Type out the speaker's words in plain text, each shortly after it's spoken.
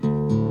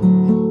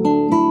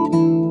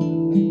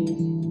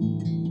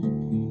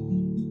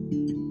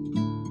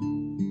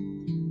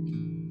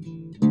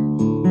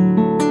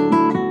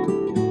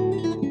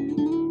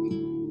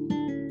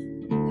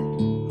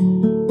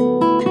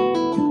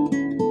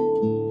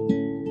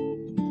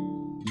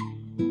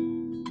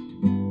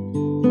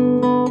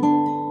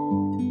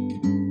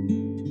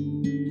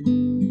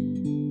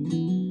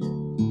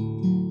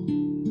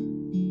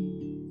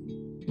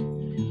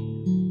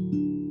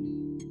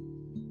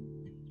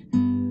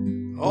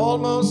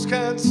almost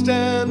can't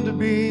stand to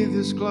be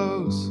this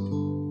close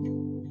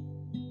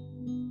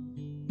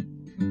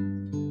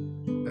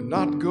and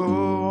not go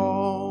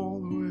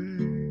all the way.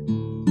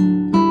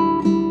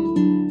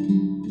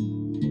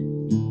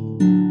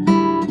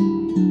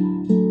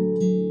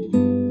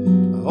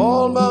 I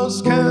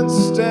almost can't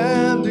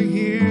stand to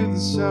hear the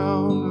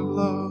sound of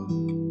love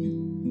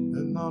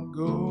and not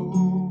go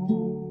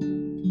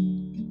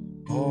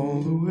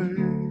all the way.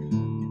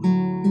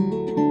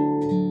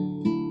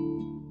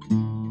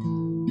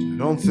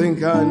 I don't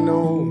think I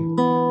know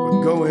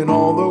what going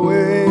all the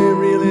way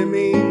really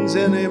means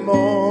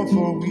anymore,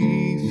 for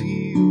we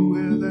feel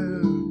we're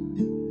there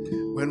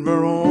when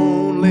we're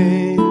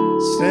only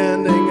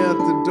standing at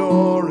the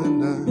door.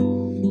 And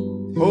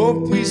I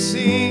hope we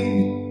see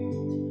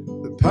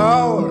the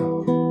power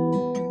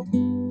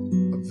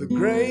of the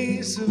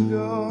grace of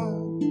God.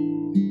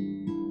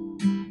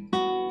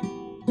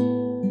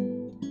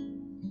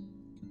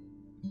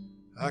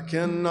 I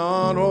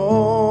cannot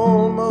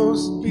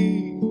almost be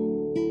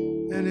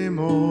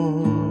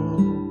anymore.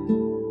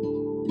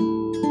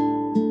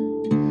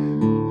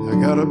 I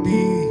gotta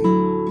be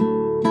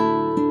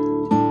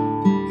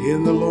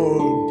in the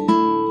Lord.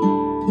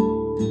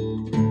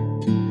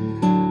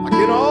 I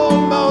can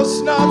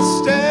almost not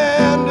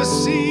stand to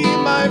see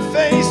my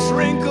face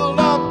wrinkled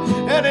up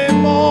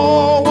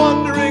anymore,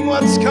 wondering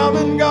what's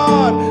coming,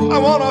 God. I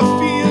want to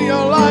feel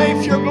your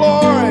life, your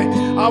glory.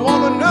 I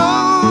want to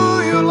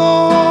know you,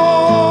 Lord.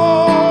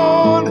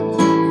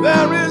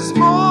 There is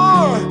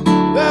more,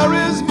 there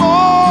is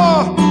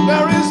more,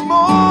 there is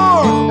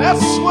more.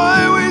 That's why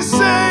we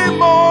say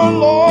more,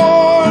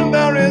 Lord.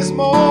 There is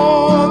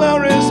more,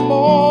 there is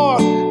more.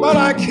 But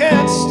I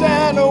can't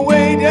stand or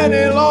wait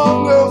any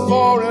longer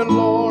for it,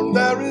 Lord.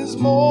 There is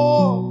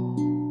more.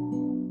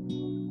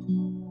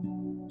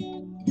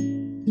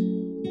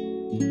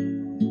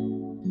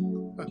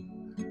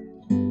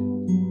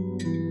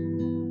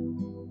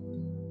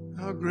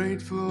 How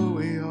grateful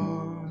we are.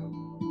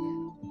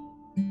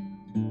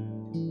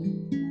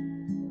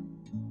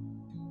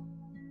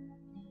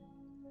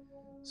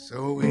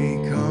 So we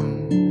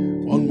come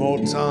one more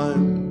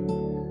time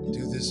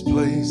to this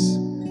place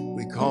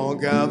we call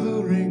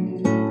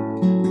gathering.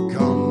 We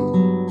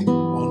come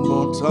one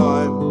more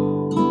time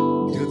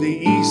to the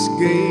east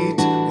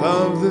gate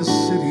of the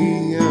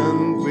city,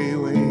 and we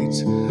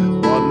wait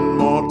one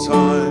more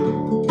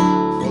time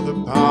for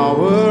the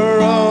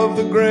power of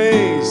the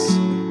grace,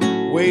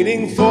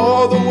 waiting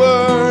for the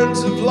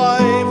words of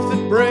life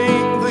that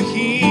bring the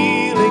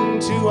healing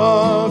to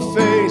our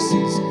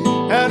faces.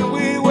 And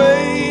we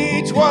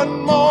wait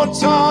one more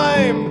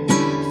time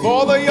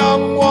for the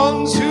young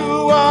ones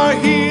who are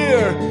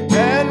here,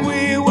 and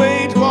we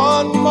wait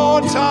one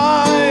more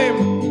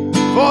time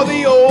for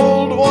the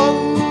old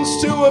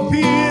ones to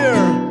appear,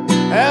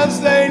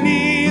 as they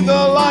need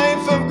the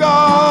life of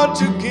God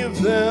to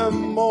give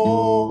them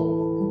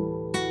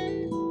more.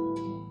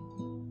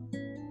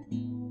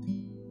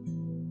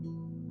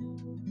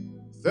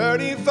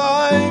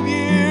 "35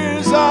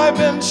 years I've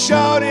been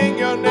shouting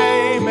your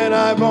name, and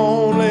I've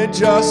only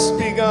just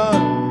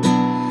begun.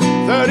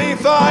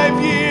 35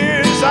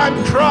 years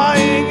I'm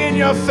crying in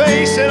your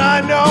face, and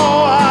I know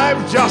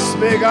I've just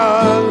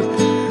begun.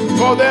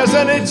 For there's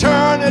an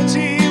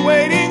eternity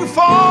waiting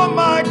for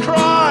my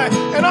cry,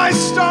 and I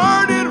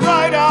started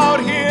right out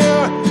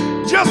here,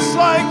 just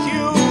like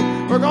you.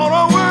 We're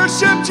gonna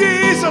worship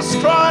Jesus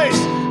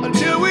Christ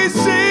until we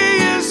see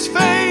his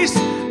face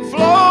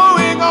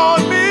flowing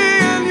on me.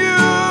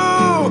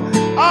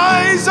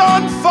 Eyes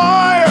on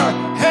fire,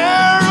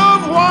 hair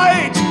of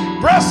white,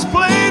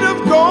 breastplate of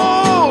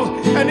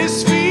gold, and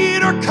his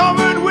feet are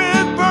covered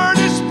with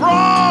burnished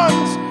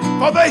bronze.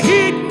 For the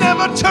heat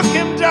never took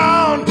him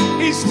down,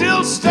 he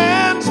still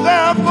stands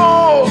there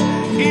bold.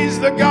 He's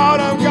the God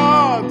of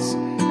gods,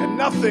 and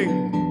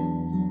nothing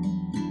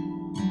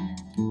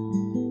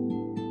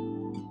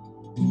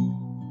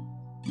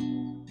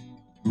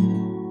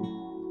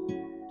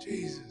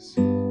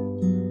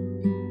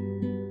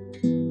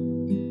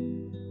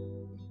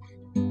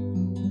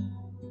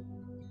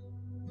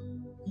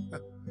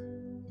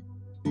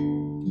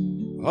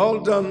all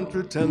done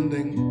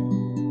pretending.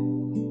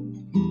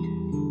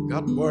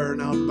 Got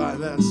worn out by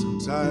that some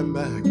time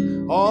back.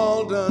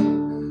 All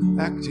done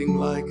acting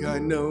like I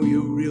know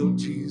you real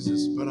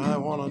Jesus, but I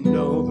want to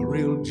know the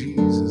real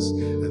Jesus,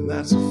 and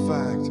that's a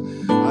fact.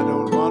 I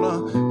don't want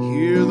to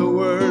hear the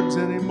words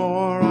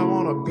anymore. I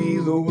want to be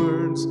the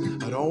words.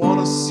 I don't want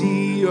to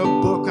see your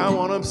book. I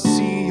want to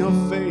see your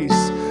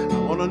face. I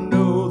want to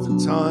know the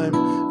time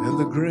and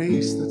the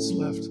grace that's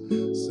left,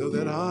 so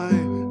that I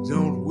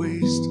don't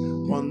waste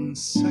one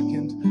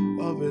second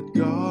of it.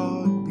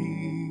 God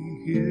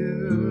be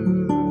here.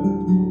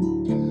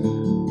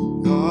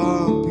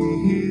 God be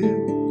here.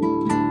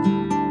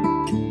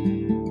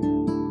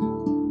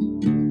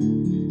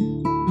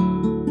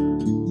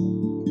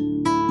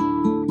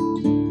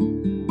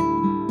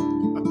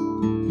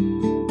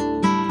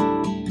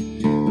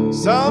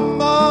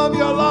 Some of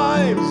your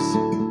lives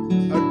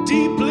are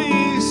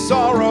deeply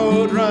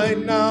sorrowed right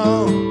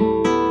now,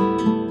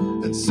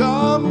 and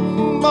some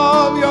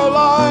some of your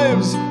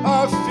lives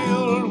are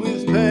filled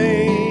with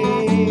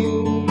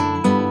pain.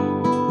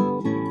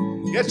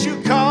 Yet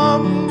you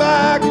come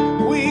back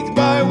week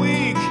by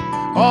week,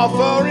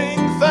 offering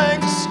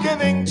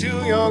thanksgiving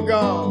to your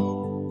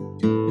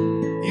God.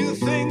 You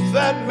think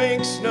that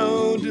makes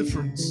no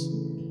difference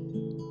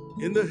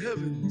in the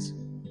heavens,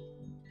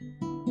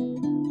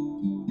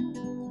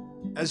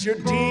 as your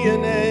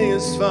DNA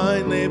is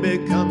finally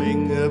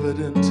becoming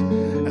evident,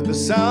 and the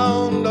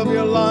sound of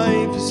your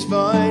life is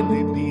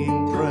finally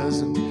being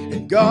present,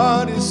 and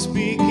God is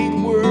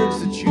speaking words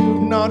that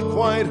you've not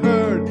quite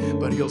heard,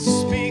 but he'll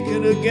speak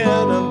it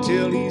again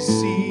until he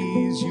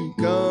sees you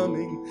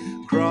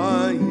coming,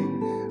 crying,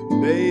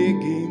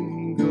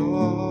 begging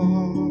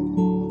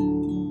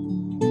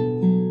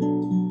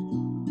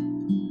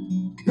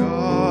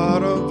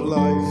God of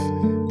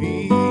life,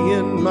 be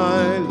in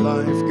my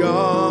life,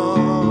 God.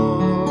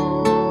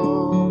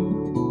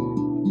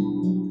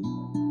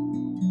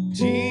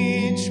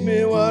 Teach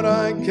me what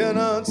I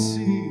cannot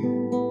see,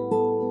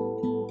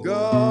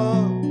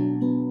 God,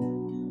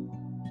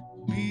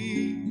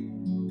 be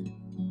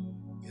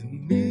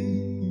in me,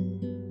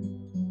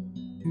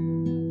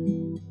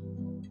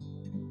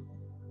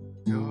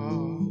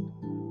 God,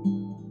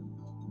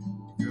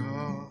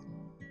 God,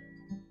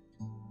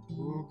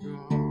 oh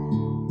God.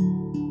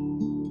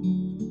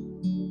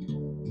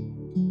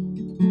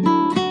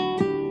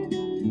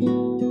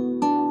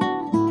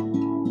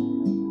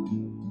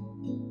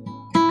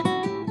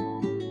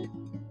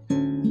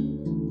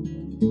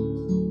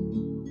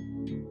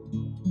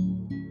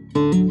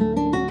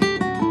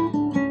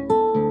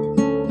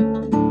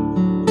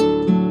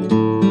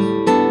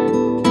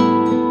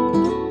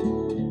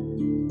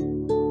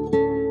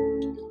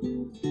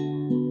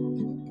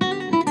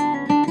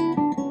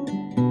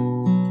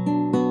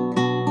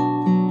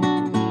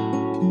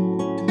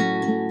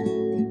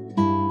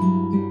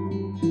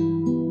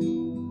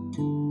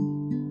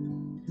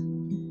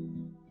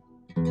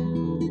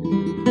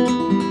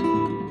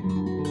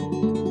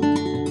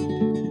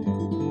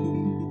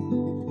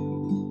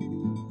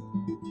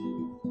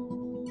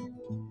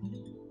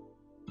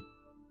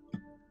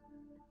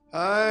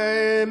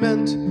 I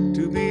meant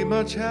to be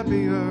much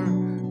happier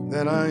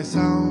than I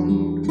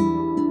sound.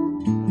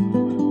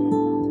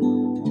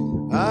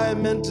 I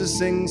meant to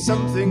sing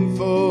something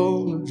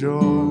full of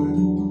joy,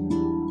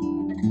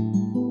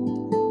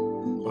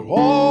 but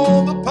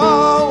all the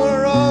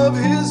power of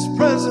his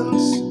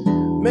presence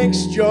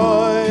makes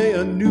joy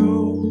a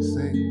new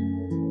thing.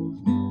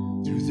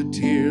 Through the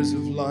tears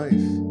of life,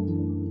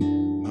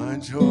 my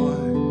joy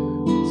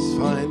is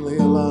finally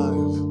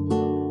alive.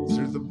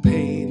 Through the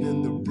pain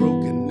and the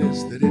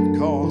brokenness that it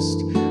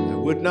cost, I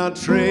would not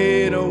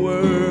trade a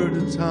word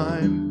of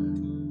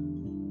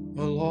time,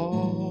 a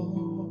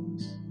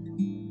loss.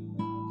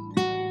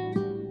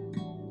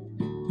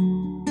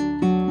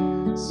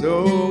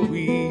 So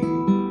we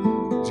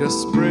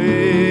just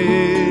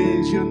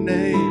praise your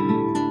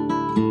name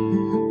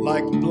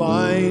like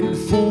blind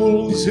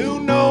fools who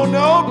know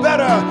no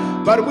better,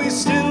 but we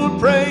still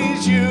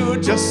praise you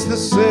just the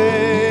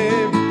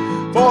same.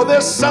 For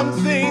there's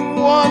something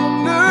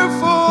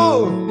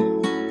wonderful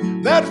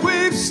that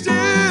we've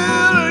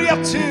still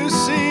yet to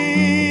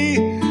see,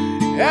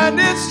 and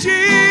it's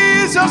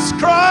Jesus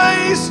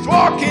Christ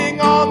walking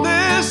on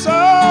this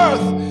earth,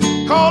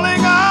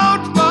 calling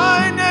out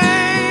my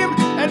name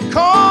and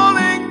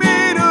calling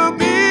me to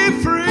be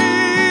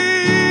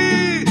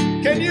free.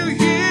 Can you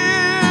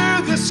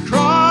hear this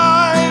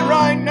cry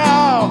right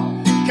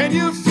now? Can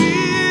you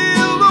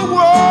feel the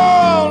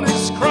world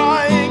is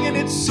crying in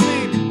its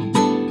sleep?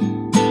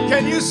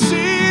 Can you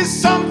see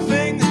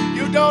something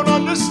you don't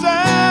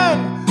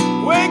understand?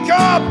 Wake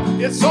up,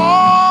 it's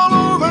all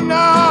over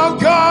now.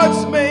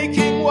 God's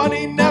making what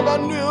he never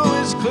knew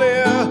is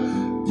clear.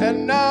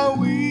 And now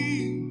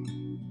we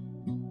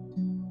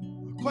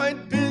are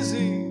quite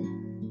busy,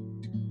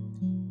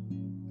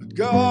 but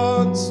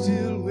God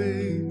still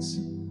waits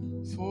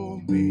for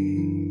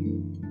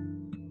me.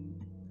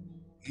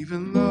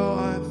 Even though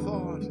I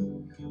thought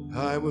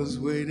I was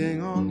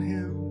waiting on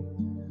him,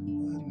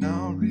 I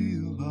now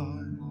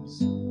realize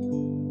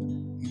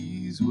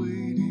he's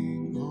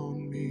waiting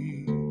on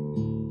me.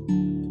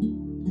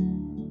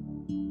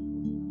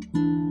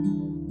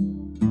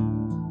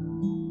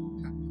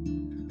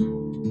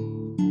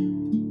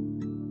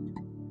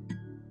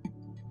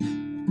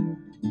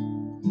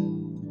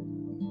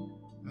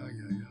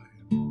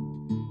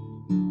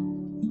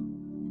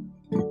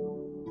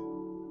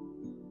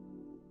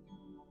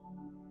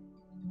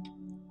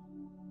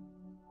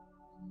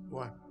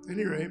 Well, at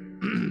any rate,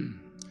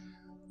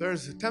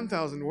 there's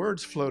 10,000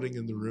 words floating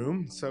in the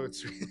room, so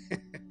it's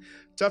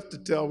tough to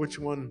tell which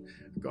one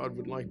God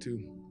would like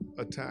to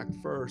attack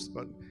first,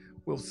 but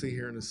we'll see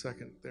here in a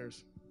second.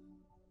 There's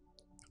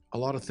a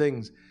lot of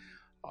things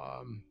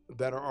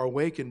that are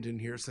awakened in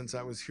here since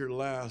I was here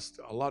last.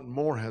 A lot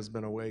more has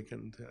been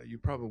awakened. You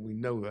probably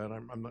know that.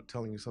 I'm not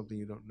telling you something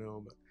you don't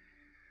know, but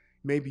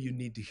maybe you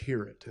need to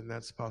hear it, and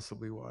that's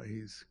possibly why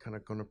he's kind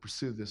of going to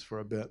pursue this for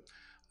a bit.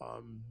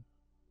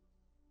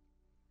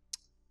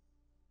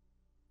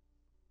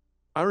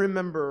 I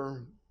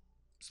remember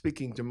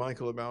speaking to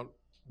Michael about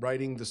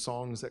writing the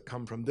songs that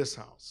come from this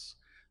house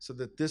so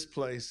that this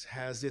place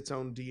has its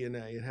own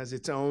DNA. It has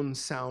its own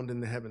sound in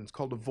the heavens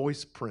called a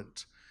voice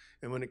print.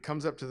 And when it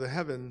comes up to the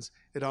heavens,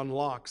 it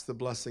unlocks the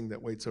blessing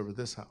that waits over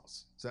this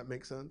house. Does that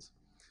make sense?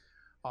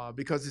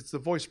 Because it's the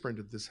voice print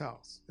of this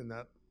house, and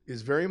that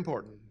is very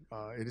important.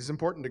 It is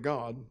important to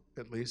God,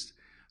 at least.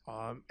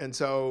 And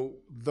so,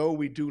 though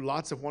we do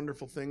lots of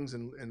wonderful things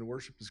and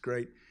worship is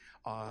great,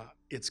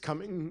 it's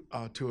coming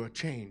to a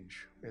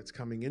change. It's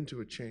coming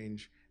into a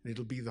change, and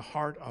it'll be the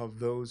heart of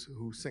those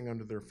who sing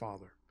under their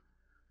Father.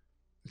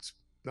 It's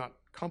not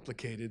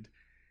complicated.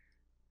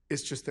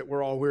 It's just that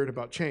we're all weird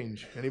about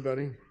change.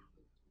 Anybody?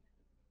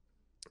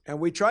 And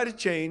we try to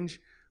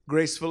change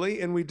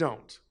gracefully, and we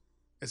don't.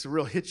 It's a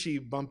real hitchy,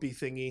 bumpy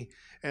thingy,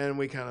 and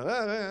we kind of,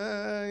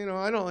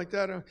 I don't like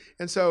that.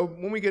 And so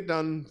when we get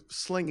done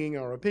slinging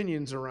our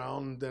opinions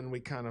around, then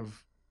we kind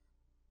of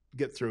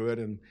get through it,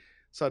 and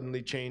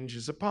suddenly change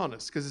is upon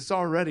us, because it's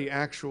already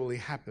actually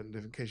happened.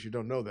 In case you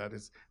don't know that,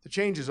 the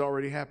change has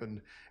already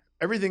happened.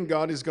 Everything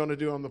God is going to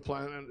do on the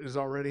planet has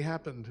already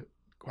happened,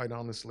 quite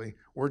honestly.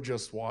 We're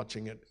just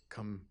watching it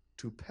come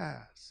to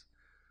pass.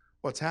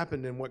 What's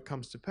happened and what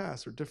comes to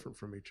pass are different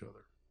from each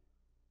other.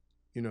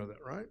 You know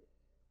that, right?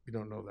 You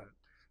don't know that.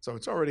 So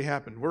it's already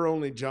happened. We're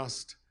only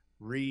just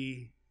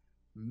remembering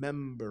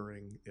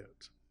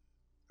it.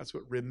 That's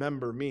what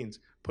remember means,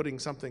 putting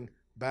something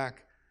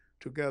back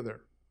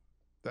together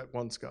that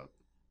once got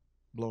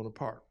blown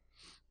apart.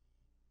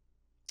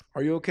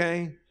 Are you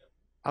okay?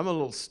 I'm a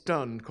little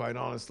stunned, quite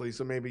honestly,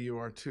 so maybe you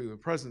are too. The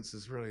presence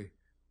is really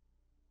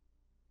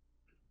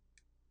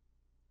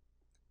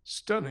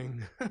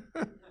stunning.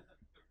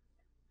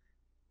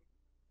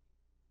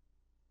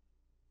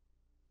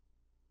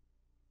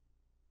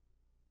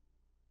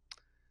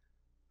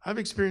 I've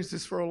experienced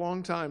this for a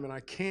long time, and I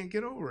can't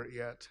get over it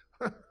yet.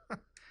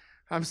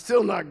 I'm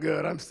still not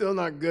good. I'm still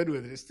not good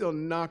with it. It still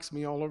knocks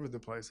me all over the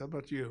place. How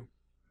about you?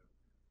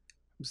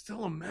 I'm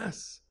still a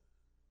mess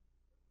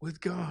with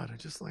God. I'm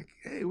just like,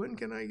 hey, when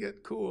can I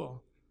get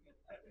cool?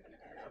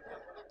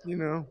 You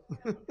know?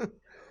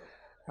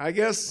 I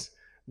guess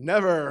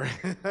never.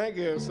 Thank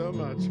you so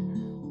much.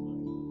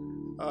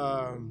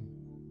 At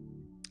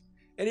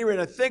any rate,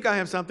 I think I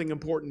have something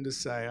important to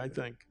say, I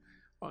think.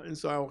 And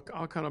so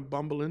I'll kind of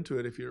bumble into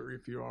it if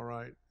you're all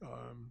right.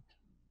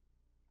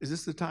 Is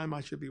this the time I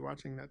should be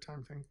watching that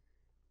time thing?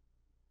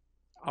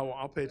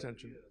 I'll pay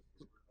attention.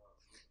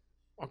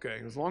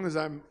 Okay, as long as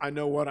I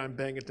know what I'm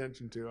paying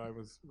attention to. I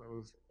was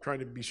trying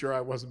to be sure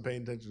I wasn't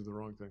paying attention to the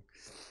wrong thing.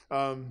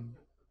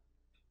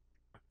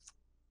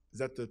 Is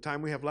that the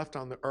time we have left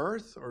on the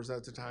earth, or is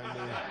that the time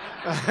we...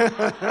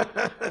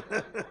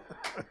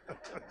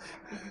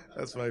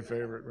 That's my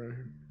favorite, right?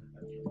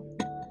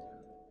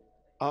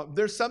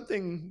 There's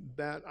something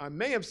that I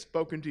may have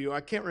spoken to you.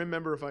 I can't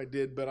remember if I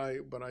did, but I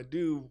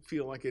do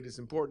feel like it is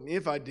important.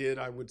 If I did,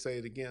 I would say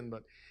it again.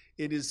 But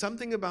it is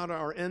something about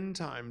our end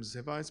times.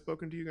 Have I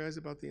spoken to you guys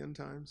about the end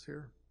times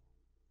here?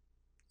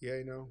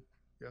 Yay, no?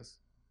 Yes?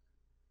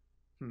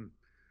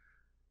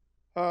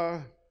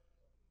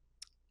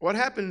 What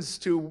happens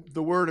to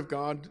the Word of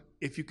God,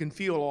 if you can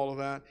feel all of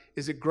that,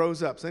 is it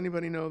grows up. Does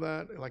anybody know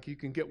that? Like you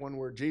can get one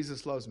word,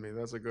 Jesus loves me.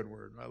 That's a good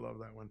word. I love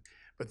that one.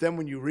 But then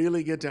when you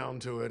really get down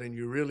to it and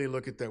you really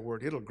look at that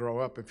word, it'll grow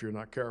up if you're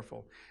not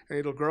careful. And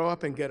it'll grow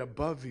up and get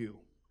above you,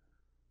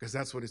 because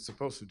that's what it's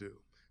supposed to do.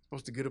 It's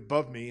supposed to get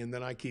above me, and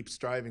then I keep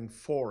striving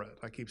for it.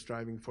 I keep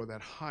striving for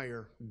that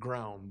higher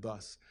ground,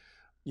 thus,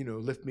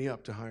 lift me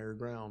up to higher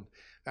ground.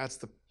 That's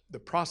the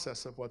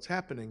process of what's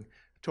happening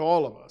to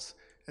all of us.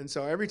 And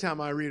so every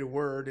time I read a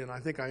word and I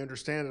think I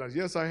understand it,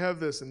 yes, I have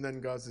this. And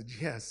then God said,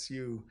 yes,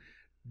 you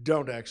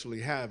don't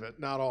actually have it,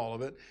 not all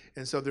of it.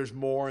 And so there's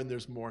more and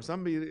there's more.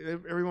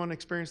 Everyone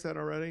experienced that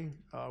already,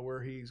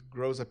 where he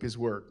grows up his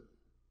word.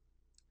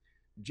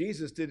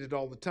 Jesus did it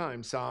all the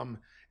time. Psalm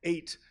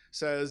 8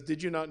 says,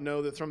 did you not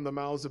know that from the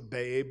mouths of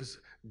babes,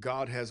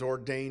 God has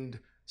ordained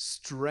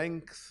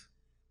strength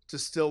to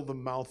still the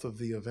mouth of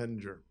the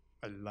avenger?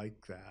 I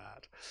like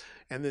that.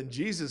 And then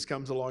Jesus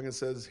comes along and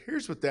says,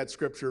 here's what that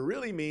scripture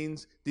really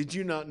means. Did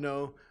you not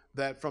know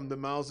that from the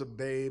mouths of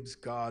babes,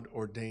 God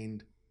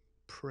ordained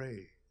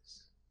praise?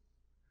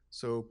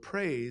 So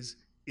praise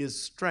is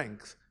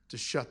strength to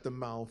shut the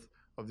mouth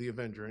of the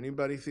avenger.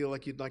 Anybody feel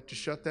like you'd like to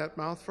shut that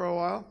mouth for a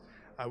while?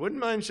 I wouldn't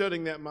mind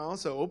shutting that mouth.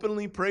 So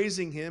openly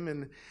praising him.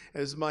 And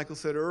as Michael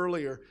said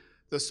earlier,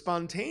 the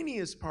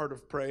spontaneous part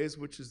of praise,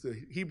 which is the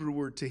Hebrew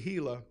word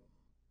tehillah,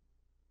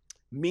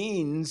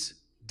 means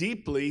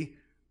deeply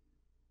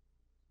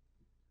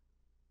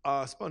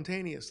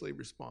spontaneously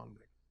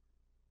responding.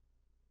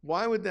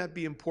 Why would that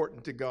be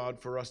important to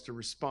God for us to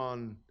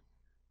respond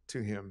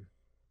to him?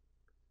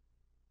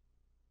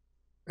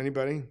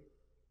 Anybody?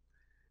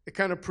 It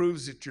kind of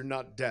proves that you're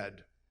not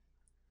dead.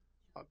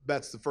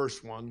 That's the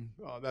first one.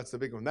 That's the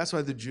big one. That's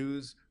why the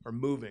Jews are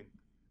moving.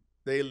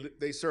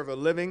 They serve a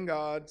living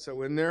God, so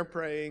when they're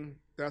praying,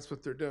 that's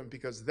what they're doing,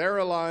 because they're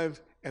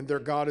alive and their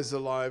God is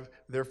alive.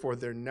 Therefore,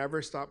 they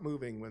never stop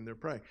moving when they're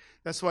praying.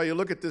 That's why you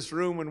look at this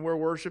room when we're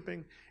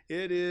worshiping.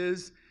 It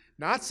is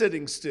not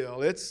sitting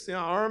still. It's,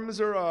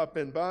 arms are up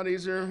and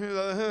bodies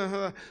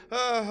are,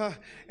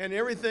 and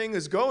everything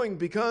is going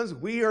because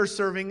we are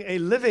serving a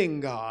living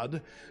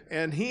God,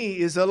 and he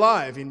is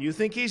alive. And you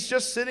think he's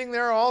just sitting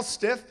there all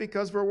stiff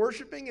because we're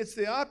worshiping? It's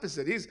the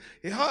opposite.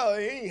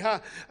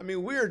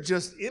 We're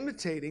just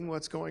imitating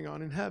what's going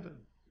on in heaven,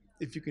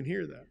 if you can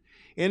hear that.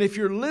 And if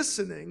you're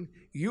listening,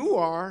 you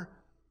are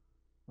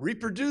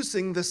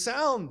reproducing the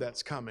sound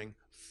that's coming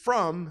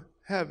from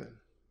heaven.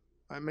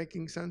 Am I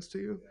making sense to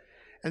you?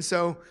 And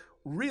so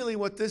really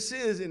what this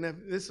is, and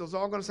this is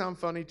all going to sound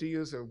funny to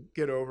you, so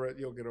get over it.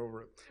 You'll get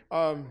over it.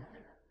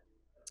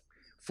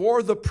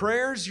 For the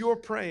prayers you're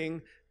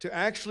praying to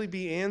actually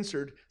be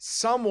answered,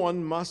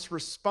 someone must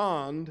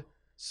respond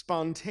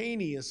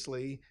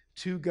spontaneously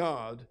to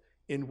God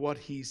in what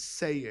he's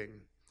saying.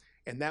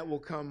 And that will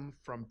come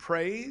from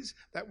praise.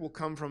 That will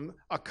come from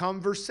a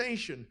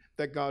conversation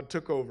that God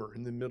took over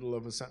in the middle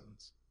of a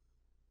sentence.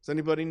 Has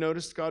anybody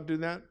noticed God do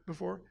that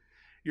before?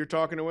 You're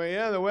talking away,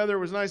 the weather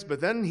was nice, but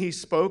then he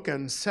spoke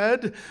and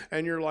said,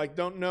 and you're like,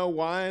 don't know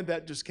why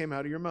that just came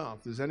out of your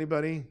mouth. Does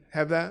anybody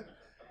have that?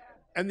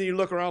 And then you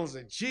look around and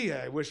say, gee,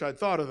 I wish I'd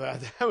thought of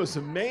that. That was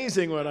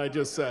amazing what I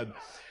just said.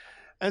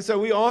 And so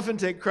we often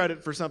take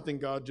credit for something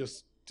God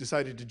just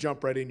decided to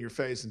jump right in your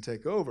face and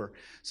take over.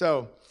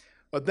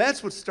 But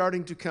that's what's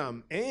starting to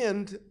come.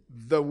 And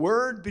the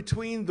word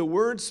between the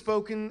word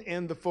spoken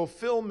and the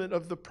fulfillment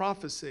of the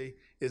prophecy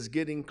is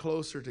getting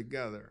closer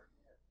together.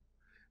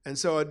 And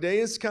so a day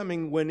is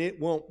coming when it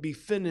won't be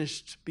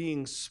finished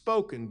being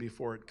spoken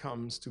before it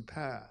comes to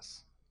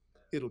pass.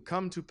 It'll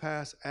come to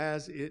pass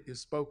as it is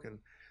spoken.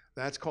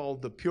 That's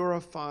called the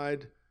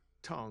purified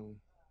tongue.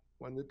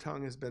 When the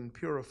tongue has been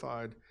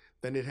purified,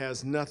 then it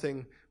has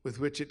nothing with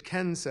which it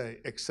can say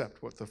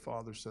except what the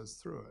Father says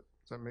through it.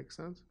 Does that make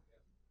sense?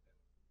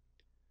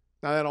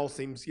 Now that all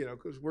seems,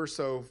 because we're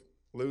so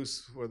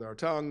loose with our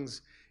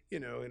tongues,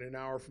 in an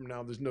hour from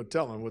now, there's no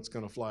telling what's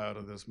going to fly out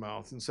of this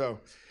mouth. And so,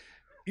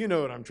 you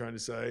know what I'm trying to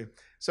say.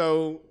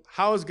 So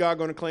how is God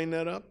going to clean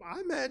that up? I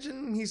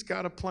imagine he's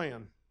got a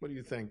plan. What do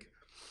you think?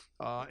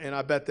 And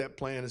I bet that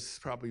plan is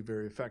probably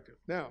very effective.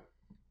 Now,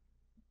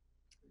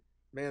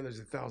 man, there's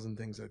 1,000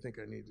 things I think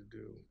I need to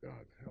do.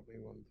 God, help me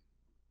one.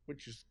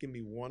 Would you just give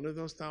me one of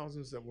those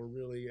thousands that will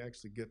really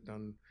actually get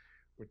done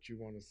what you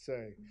want to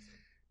say?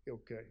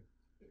 Okay.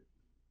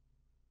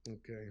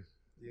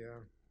 Yeah.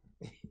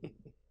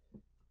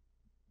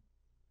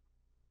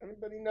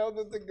 Anybody know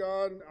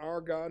that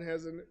our God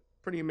has a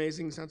pretty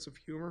amazing sense of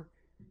humor?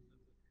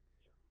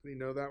 Do you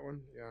know that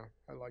one? Yeah,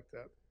 I like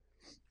that.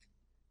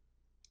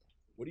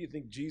 What do you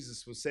think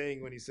Jesus was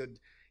saying when he said,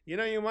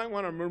 you might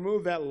want to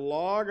remove that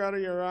log out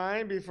of your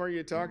eye before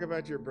you talk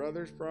about your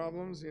brother's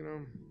problems?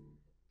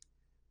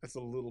 That's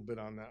a little bit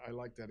on that. I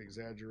like that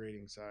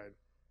exaggerating side.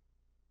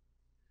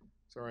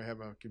 Sorry, I have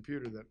a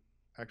computer that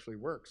actually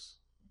works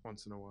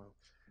once in a while.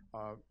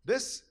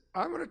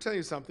 I'm going to tell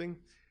you something,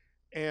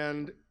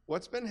 and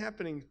what's been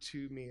happening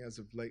to me as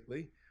of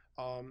lately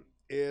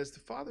is the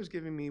Father's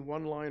giving me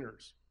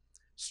one-liners,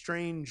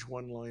 strange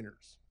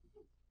one-liners.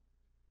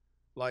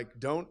 Like,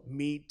 don't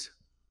meet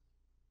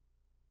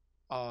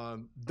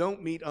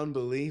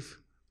unbelief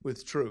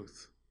with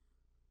truth.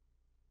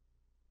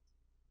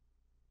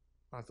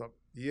 I thought,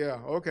 yeah,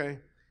 okay,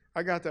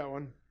 I got that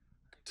one.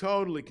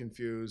 Totally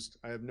confused.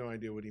 I have no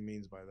idea what he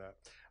means by that.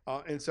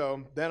 And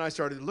so then I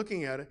started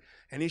looking at it,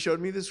 and he showed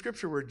me the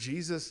scripture where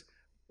Jesus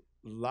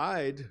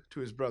lied to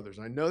his brothers.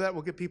 I know that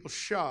will get people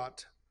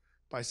shot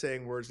by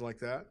saying words like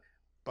that,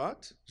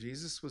 but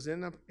Jesus was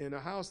in a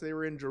house. They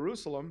were in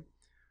Jerusalem,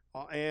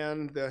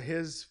 and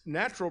his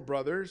natural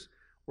brothers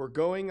were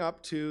going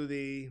up to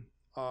the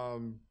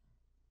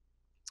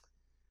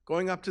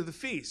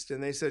feast,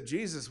 and they said,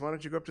 Jesus, why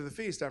don't you go up to the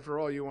feast? After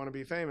all, you want to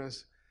be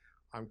famous.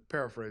 I'm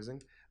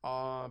paraphrasing.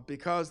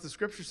 Because the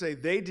scriptures say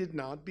they did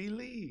not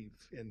believe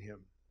in him.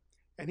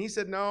 And he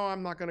said, no,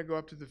 I'm not going to go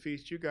up to the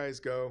feast. You guys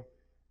go.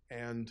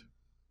 And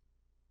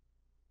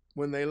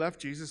when they left,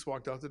 Jesus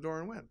walked out the door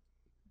and went.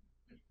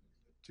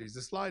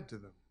 Jesus lied to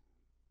them.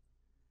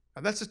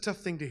 And that's a tough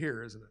thing to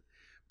hear, isn't it?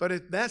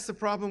 But that's the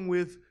problem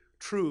with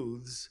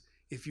truths.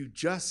 If you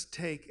just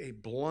take a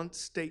blunt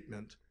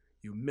statement,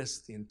 you miss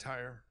the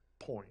entire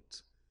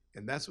point.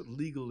 And that's what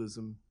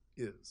legalism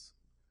is.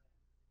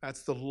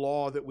 That's the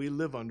law that we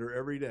live under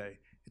every day.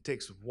 It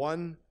takes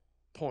one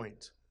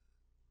point.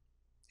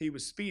 He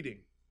was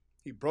speeding.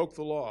 He broke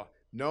the law.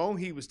 No,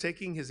 he was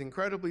taking his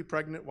incredibly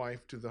pregnant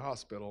wife to the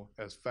hospital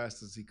as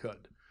fast as he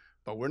could.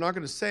 But we're not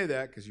going to say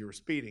that because you were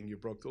speeding. You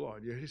broke the law.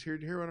 Do you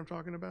hear what I'm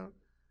talking about?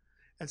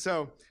 And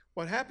so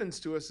what happens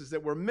to us is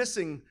that we're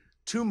missing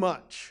too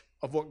much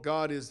of what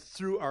God is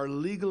through our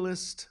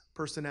legalist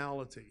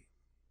personality.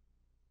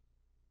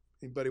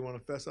 Anybody want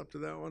to fess up to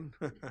that one?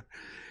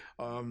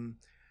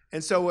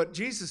 And so what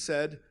Jesus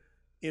said,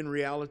 in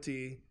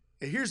reality,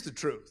 here's the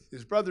truth.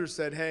 His brothers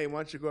said, hey, why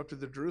don't you go up to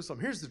the Jerusalem?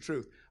 Here's the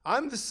truth.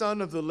 I'm the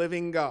Son of the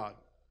living God.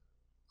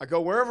 I go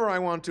wherever I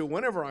want to,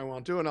 whenever I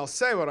want to, and I'll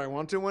say what I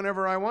want to,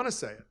 whenever I want to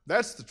say it.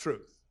 That's the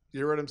truth. You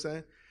hear what I'm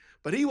saying?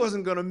 But he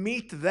wasn't going to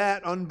meet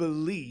that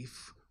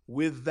unbelief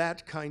with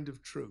that kind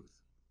of truth.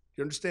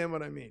 You understand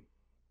what I mean?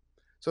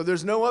 So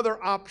there's no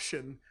other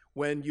option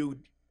when you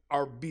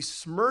are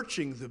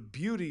besmirching the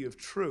beauty of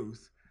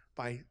truth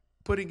by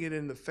putting it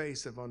in the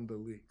face of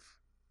unbelief.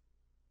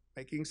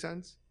 Making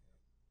sense?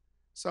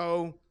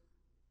 So,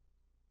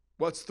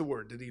 what's the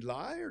word? Did he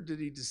lie, or did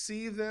he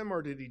deceive them,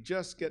 or did he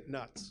just get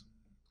nuts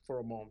for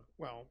a moment?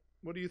 Well,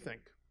 what do you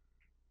think?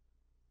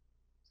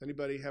 Does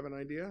anybody have an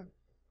idea?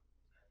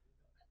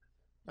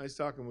 Nice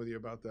talking with you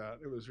about that.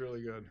 It was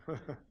really good.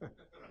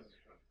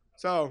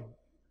 So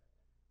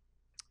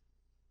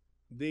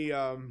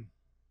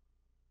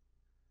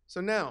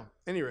now,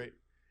 any rate,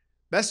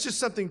 that's just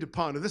something to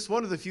ponder. This is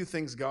one of the few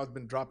things God's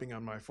been dropping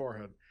on my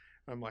forehead.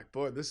 I'm like,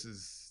 boy, this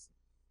is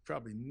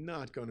probably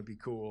not going to be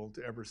cool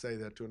to ever say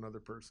that to another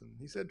person.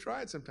 He said,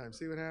 try it sometime,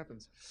 see what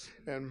happens.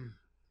 And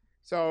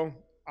so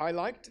I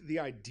liked the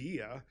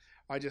idea.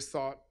 I just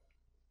thought,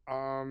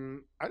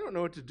 I don't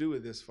know what to do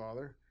with this,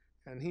 Father.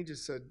 And he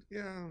just said,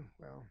 yeah,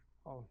 well,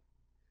 I'll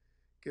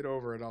get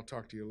over it. I'll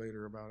talk to you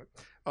later about it.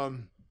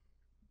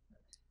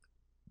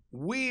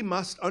 We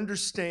must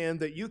understand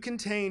that you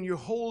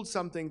hold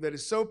something that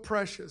is so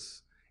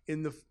precious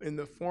in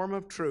the form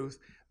of truth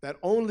that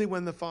only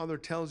when the Father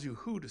tells you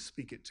who to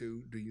speak it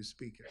to do you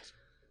speak it.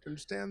 Do you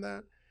understand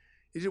that?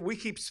 We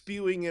keep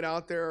spewing it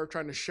out there,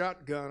 trying to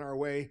shotgun our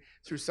way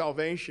through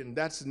salvation.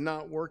 That's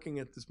not working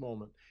at this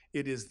moment.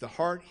 It is the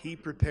heart he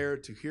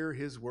prepared to hear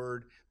his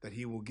word that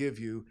he will give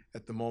you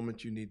at the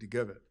moment you need to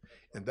give it.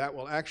 And that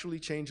will actually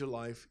change a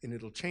life, and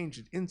it'll change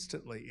it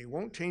instantly. It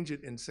won't change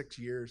it in 6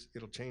 years.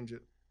 It'll change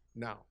it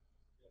now.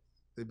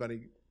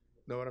 Anybody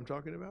know what I'm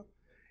talking about?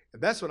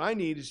 And that's what I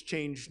need, is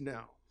change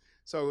now.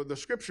 So the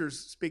scriptures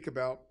speak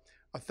about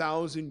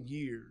 1,000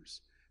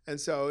 years. And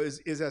so is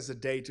as a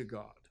day to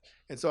God.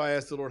 And so I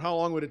asked the Lord, how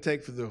long would it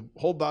take for the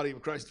whole body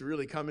of Christ to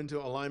really come into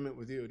alignment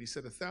with you? And he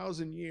said,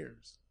 1,000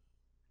 years.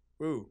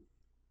 Ooh.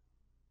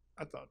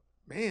 I thought,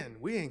 man,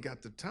 we ain't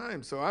got the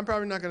time. So I'm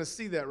probably not going to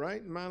see that, right?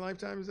 In my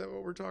lifetime, is that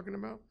what we're talking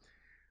about?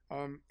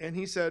 And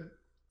he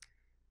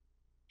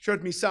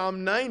showed me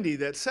Psalm 90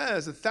 that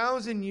says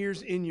 1,000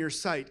 years in your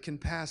sight can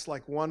pass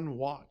like one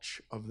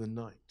watch of the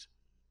night.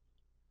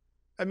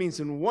 That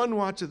means in one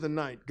watch of the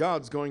night,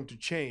 God's going to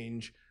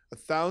change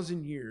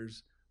 1,000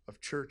 years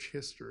of church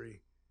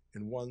history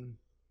in one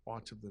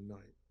watch of the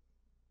night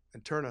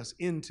and turn us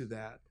into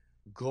that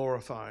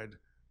glorified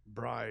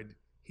bride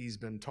he's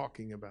been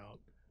talking about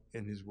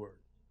in his word.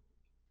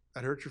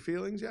 That hurt your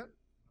feelings yet?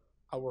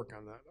 I'll work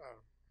on that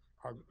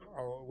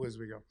as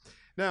we go.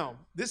 Now,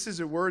 this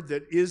is a word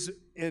that is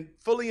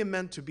fully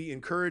meant to be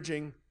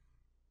encouraging,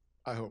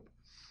 I hope.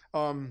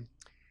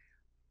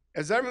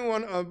 Is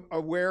everyone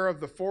aware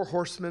of the 4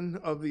 horsemen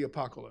of the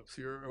apocalypse?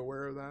 You're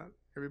aware of that?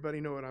 Everybody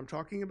know what I'm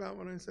talking about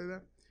when I say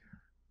that?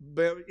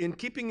 But in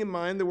keeping in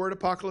mind, the word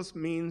apocalypse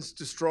means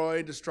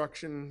destroy,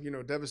 destruction,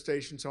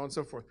 devastation, so on and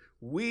so forth.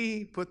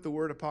 We put the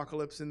word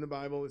apocalypse in the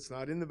Bible. It's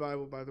not in the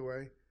Bible, by the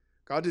way.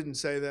 God didn't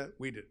say that.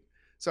 We did.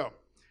 So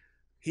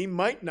he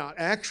might not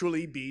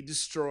actually be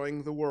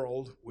destroying the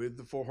world with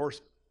the 4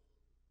 horsemen.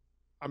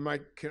 Am I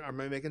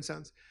making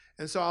sense?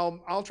 And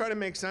so I'll try to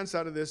make sense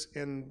out of this,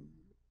 and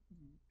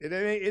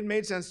it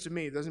made sense to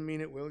me. It doesn't mean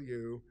it will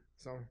you,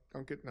 so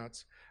don't get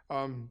nuts.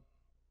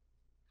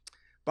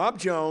 Bob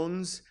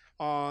Jones,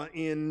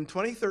 in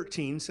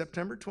 2013,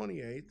 September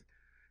 28th,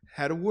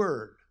 had a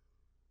word,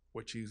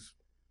 which he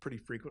pretty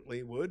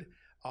frequently would.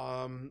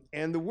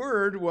 And the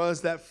word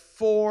was that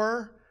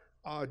 4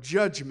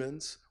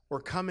 judgments were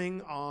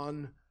coming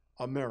on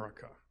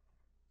America.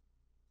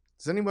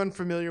 Is anyone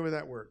familiar with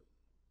that word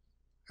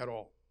at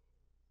all?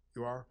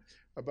 You are?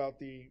 About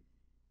the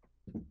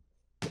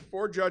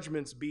 4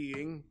 judgments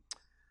being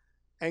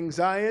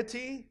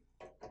anxiety,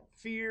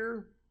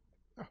 fear.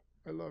 Oh,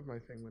 I love my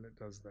thing when it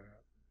does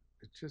that.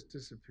 It just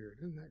disappeared.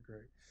 Isn't that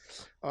great?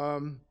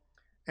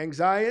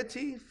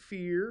 Anxiety,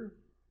 fear.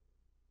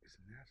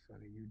 Isn't that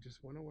funny? You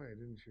just went away,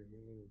 didn't you, you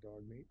little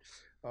dog meat?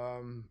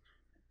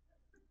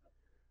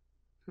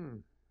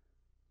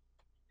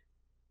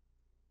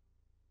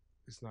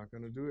 It's not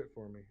going to do it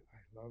for me.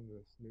 I love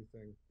this new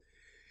thing.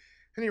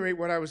 At any rate,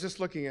 what I was just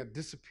looking at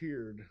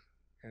disappeared,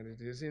 and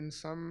it is in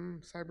some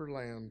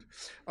cyberland.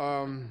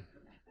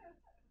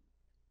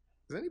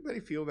 Does anybody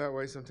feel that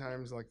way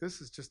sometimes? Like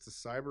this is just a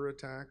cyber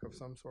attack of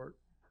some sort?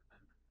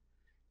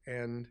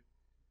 And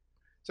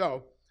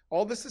so,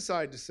 all this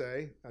aside to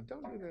say, now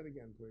don't do that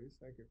again, please.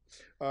 Thank you.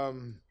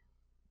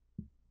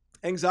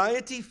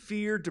 Anxiety,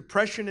 fear,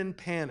 depression, and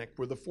panic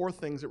were the 4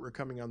 things that were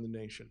coming on the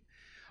nation.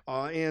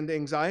 And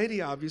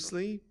anxiety,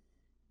 obviously,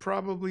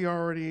 probably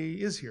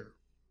already is here,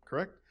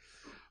 correct?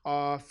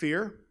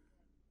 Fear,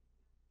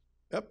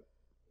 yep,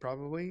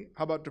 probably.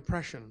 How about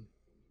depression?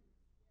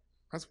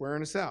 That's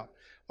wearing us out.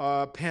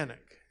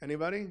 Panic.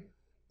 Anybody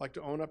like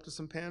to own up to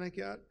some panic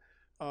yet?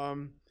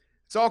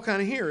 It's all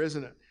kind of here,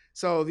 isn't it?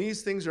 So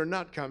these things are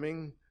not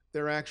coming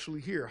they're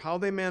actually here. How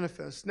they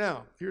manifest.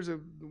 Now, here's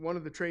one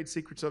of the trade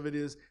secrets of it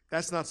is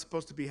that's not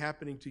supposed to be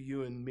happening to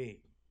you and me.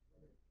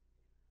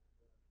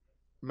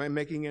 Am I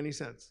making any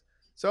sense?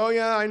 So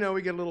yeah, I know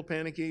we get a little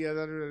panicky.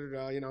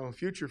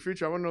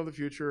 Future. I want to know the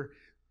future.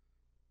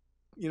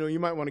 You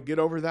might want to get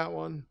over that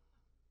one.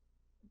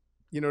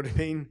 You know what I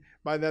mean?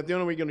 By that, the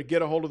only way you're going to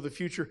get a hold of the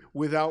future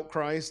without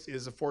Christ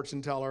is a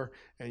fortune teller,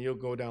 and you'll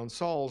go down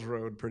Saul's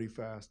road pretty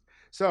fast.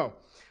 So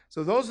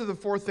those are the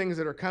 4 things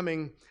that are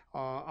coming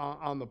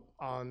to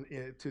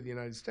the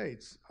United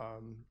States.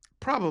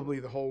 Probably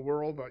the whole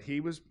world, but he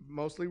was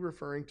mostly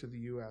referring to the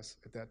U.S.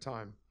 at that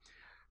time.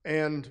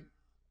 And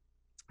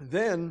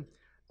then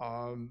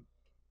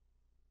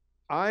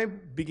I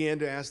began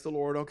to ask the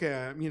Lord,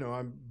 okay,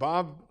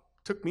 Bob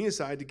took me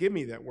aside to give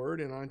me that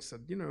word, and I said,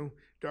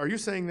 are you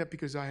saying that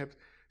because I have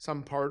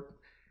some part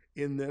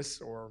in this,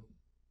 or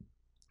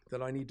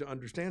that I need to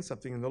understand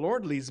something? And the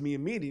Lord leads me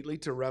immediately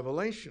to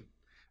Revelation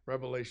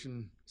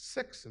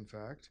 6, in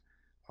fact,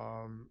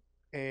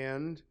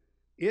 and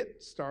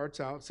it starts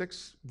out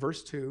 6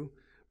 verse 2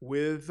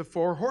 with the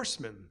 4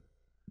 horsemen.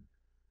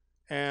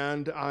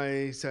 And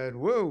I said,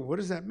 whoa, what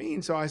does that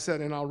mean? So I said,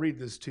 and I'll read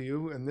this to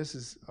you, and this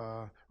is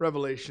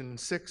Revelation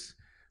 6,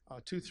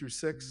 2 through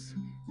 6.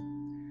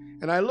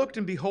 And I looked,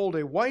 and behold,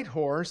 a white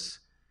horse,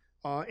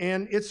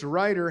 and its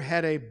rider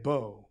had a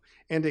bow,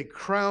 and a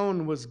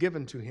crown was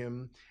given to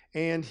him,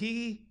 and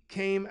he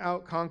came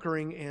out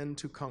conquering and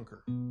to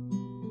conquer.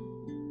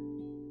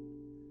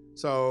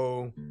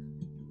 So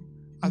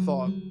I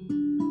thought,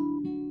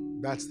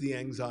 that's the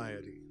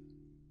anxiety,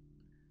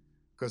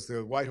 because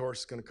the white horse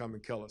is going to come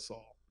and kill us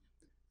all.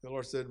 The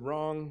Lord said,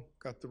 wrong,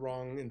 got the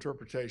wrong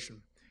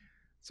interpretation.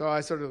 So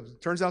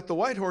turns out the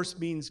white horse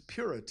means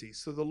purity.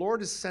 So the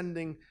Lord is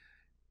sending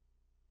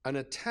an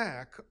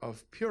attack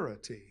of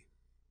purity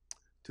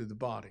to the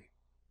body.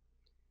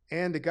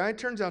 And the guy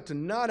turns out to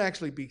not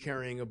actually be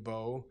carrying a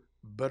bow,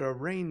 but a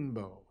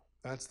rainbow.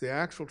 That's the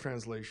actual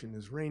translation,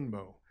 is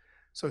rainbow.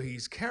 So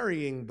he's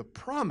carrying the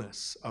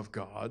promise of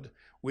God,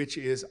 which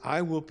is,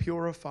 I will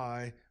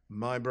purify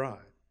my bride.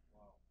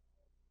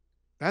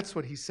 That's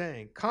what he's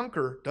saying.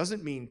 Conquer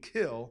doesn't mean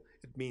kill,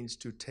 it means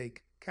to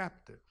take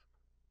captive.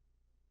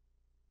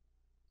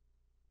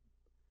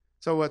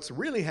 So what's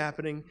really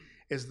happening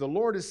is the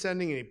Lord is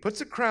sending, and he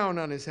puts a crown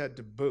on his head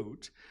to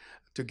boot,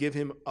 to give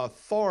him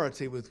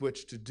authority with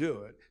which to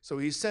do it. So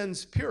he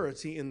sends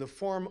purity in the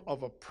form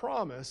of a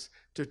promise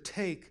to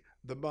take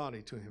the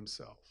body to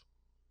himself.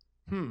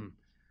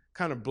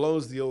 Kind of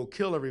blows the old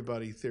kill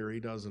everybody theory,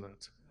 doesn't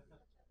it?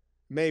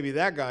 Maybe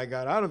that guy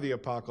got out of the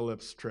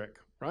apocalypse trick,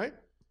 right?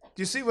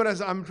 Do you see what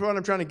I'm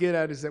trying to get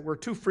at is that we're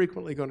too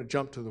frequently going to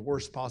jump to the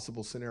worst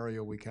possible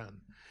scenario we can.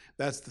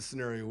 That's the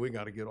scenario we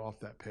got to get off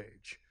that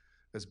page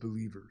as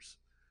believers.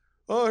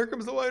 Oh, here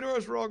comes the white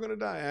horse, we're all going to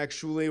die.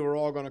 Actually, we're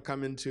all going to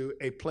come into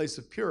a place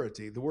of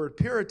purity. The word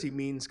purity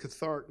means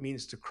kathart,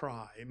 means to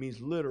cry. It means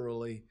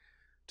literally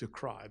to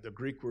cry. The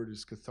Greek word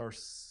is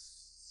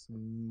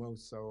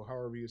katharsmoso,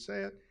 however you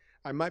say it.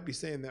 I might be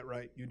saying that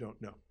right. You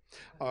don't know.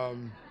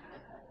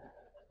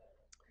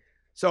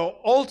 So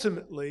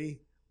ultimately,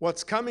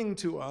 what's coming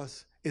to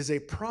us is a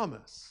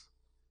promise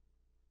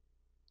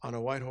on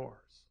a white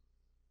horse.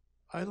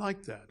 I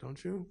like that,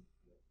 don't you?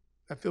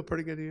 That feel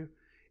pretty good to you?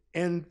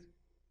 And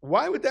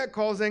why would that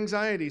cause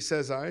anxiety,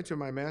 says I to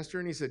my master?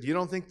 And he said, you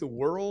don't think the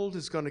world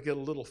is going to get a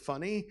little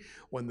funny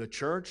when the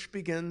church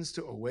begins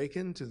to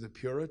awaken to the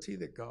purity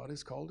that God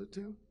has called it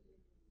to?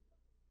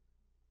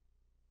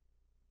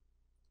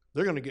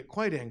 They're going to get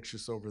quite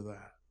anxious over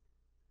that.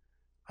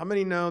 How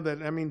many know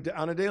that,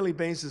 on a daily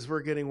basis,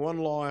 we're getting one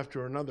law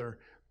after another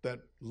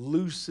that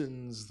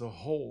loosens the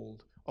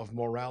hold of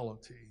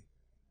morality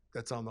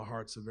that's on the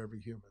hearts of every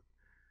human?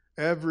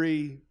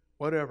 Every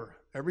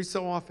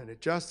so often,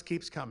 it just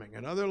keeps coming.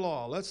 Another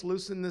law, let's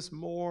loosen this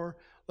more.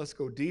 Let's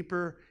go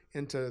deeper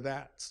into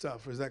that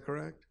stuff. Is that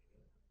correct?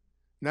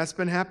 And that's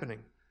been happening.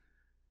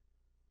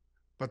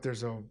 But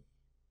there's a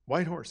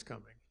white horse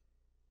coming.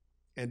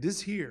 And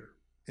this here,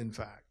 in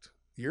fact,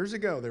 years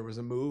ago, there was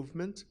a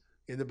movement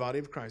in the body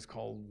of Christ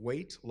called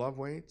Love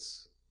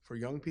Weights for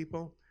young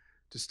people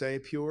to stay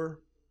pure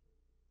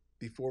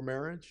before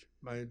marriage.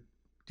 Do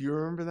you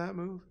remember that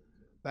move?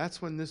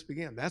 That's when this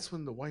began. That's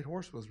when the white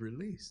horse was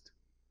released.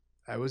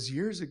 That was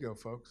years ago,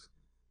 folks.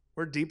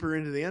 We're deeper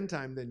into the end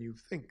time than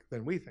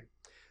we think.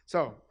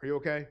 So, are you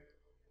okay?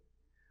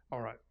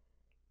 All right.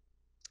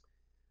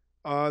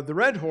 The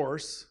red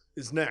horse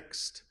is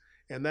next,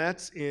 and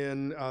that's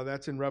in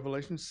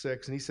Revelation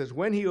 6. And he says,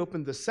 when he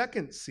opened the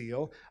second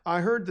seal,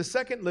 I heard the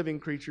second living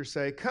creature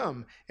say,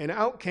 come. And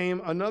out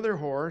came another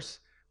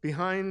horse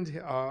behind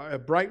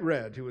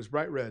who was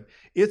bright red.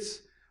 Its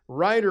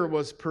rider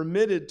was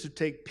permitted to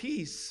take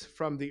peace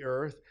from the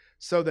earth,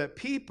 so that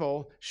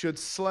people should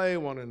slay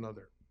one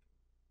another.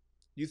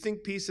 You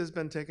think peace has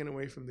been taken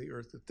away from the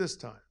earth at this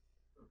time?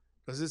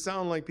 Does it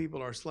sound like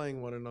people are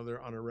slaying one another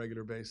on a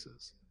regular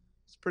basis?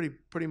 It's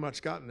pretty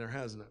much gotten there,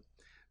 hasn't it?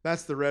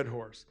 That's the red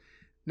horse.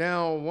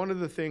 Now, one of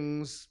the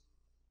things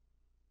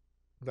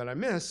that I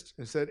missed.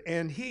 It said,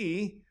 and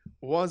he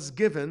was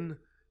given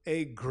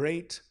a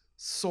great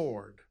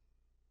sword.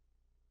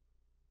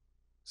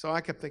 So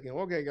I kept thinking,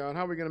 okay, God,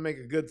 how are we going to make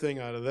a good thing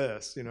out of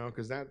this?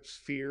 Because that's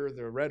fear.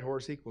 The red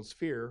horse equals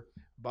fear,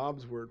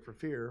 Bob's word for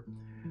fear.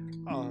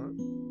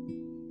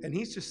 And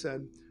he's just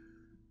said,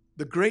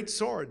 the great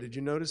sword. Did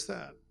you notice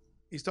that?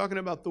 He's talking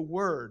about the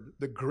word.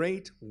 The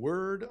great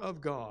word of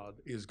God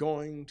is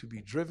going to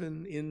be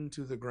driven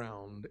into the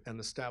ground and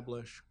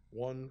establish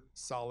one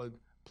solid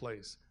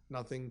place.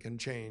 Nothing can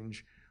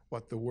change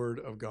what the word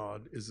of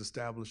God is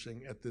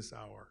establishing at this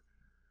hour.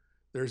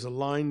 There's a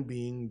line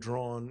being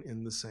drawn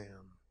in the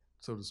sand,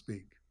 so to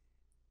speak.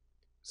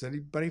 Does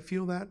anybody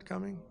feel that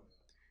coming?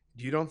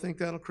 You don't think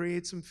that'll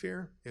create some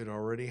fear? It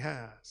already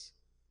has.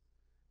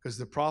 Because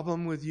the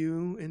problem with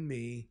you and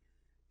me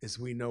is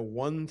we know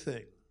one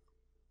thing,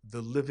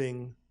 the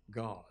living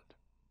God.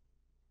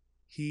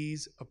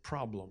 He's a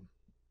problem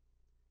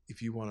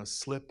if you want to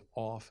slip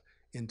off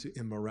into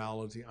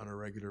immorality on a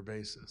regular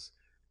basis.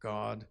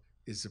 God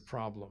is a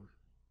problem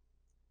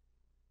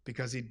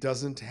because he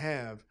doesn't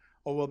have,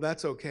 oh, well,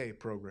 that's okay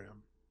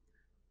program.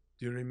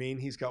 Do you know what I mean?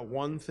 He's got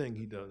one thing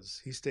he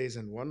does. He stays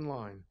in one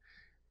line.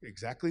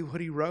 Exactly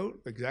what he wrote,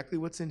 exactly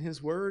what's in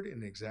his word,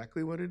 and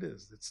exactly what it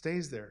is. It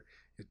stays there.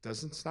 It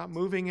doesn't stop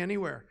moving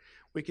anywhere.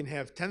 We can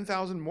have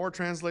 10,000 more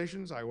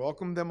translations. I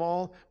welcome them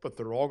all, but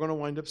they're all going to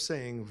wind up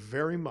saying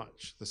very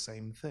much the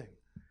same thing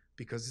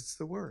because it's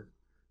the word.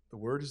 The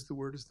word is the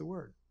word is the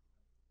word.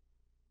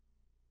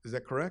 Is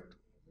that correct?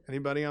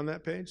 Anybody on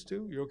that page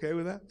too? You okay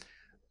with that?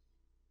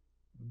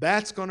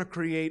 That's going to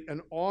create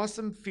an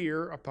awesome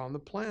fear upon the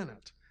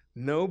planet.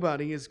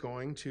 Nobody's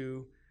going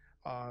to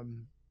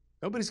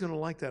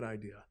like that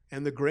idea.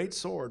 And the great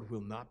sword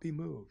will not be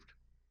moved.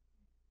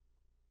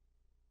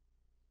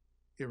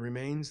 It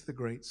remains the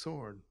great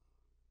sword.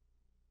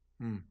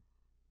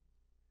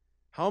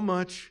 How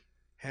much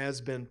has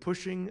been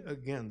pushing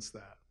against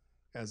that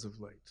as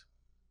of late?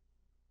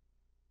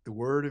 The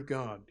word of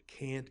God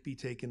can't be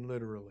taken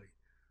literally.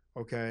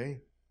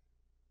 Okay?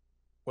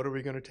 What are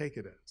we going to take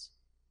it as?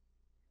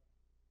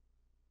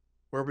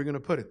 Where are we going to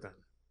put it then?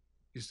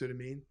 You see what I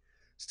mean?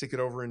 Stick it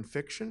over in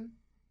fiction?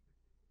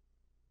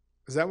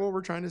 Is that what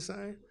we're trying to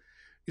say?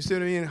 You see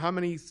what I mean? How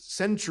many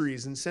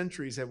centuries and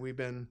centuries have we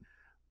been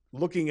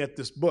looking at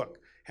this book?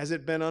 Has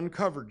it been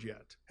uncovered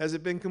yet? Has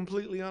it been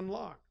completely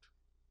unlocked?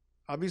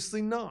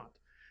 Obviously not.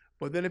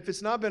 But then if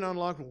it's not been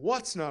unlocked,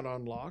 what's not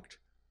unlocked?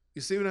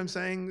 You see what I'm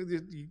saying?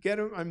 You get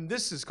it?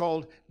 This is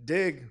called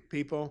dig,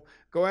 people.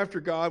 Go after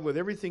God with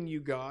everything you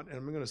got. And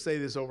I'm going to say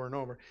this over and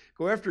over.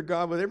 Go after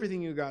God with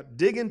everything you got.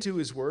 Dig into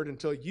his word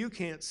until you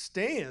can't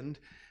stand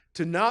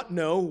to not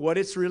know what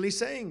it's really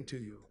saying to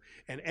you.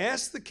 And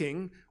ask the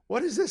king,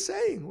 what is this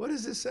saying? What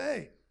does this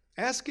say?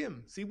 Ask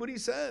him. See what he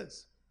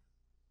says.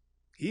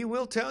 He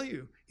will tell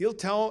you.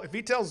 If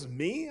he tells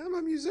me I'm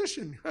a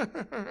musician,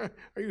 are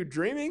you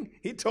dreaming?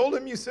 He told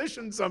a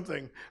musician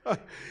something.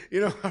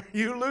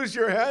 You lose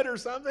your head or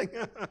something.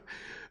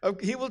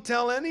 He will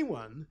tell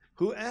anyone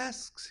who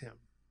asks him.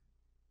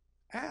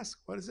 Ask,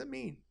 what does it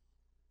mean?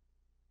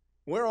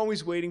 We're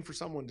always waiting for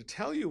someone to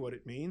tell you what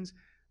it means.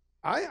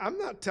 I'm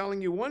not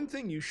telling you one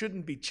thing you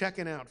shouldn't be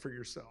checking out for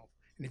yourself.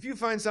 And if you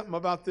find something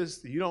about this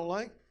that you don't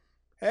like,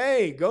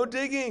 hey, go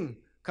digging.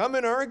 Come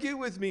and argue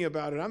with me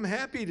about it. I'm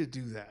happy to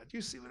do that.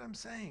 You see what I'm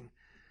saying?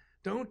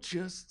 Don't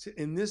just,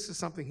 and this is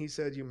something he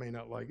said, you may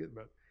not like it,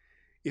 but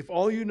if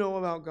all you know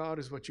about God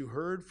is what you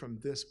heard from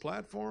this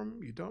platform,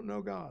 you don't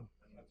know God.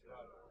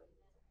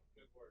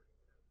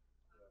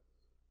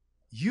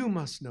 You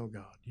must know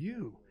God.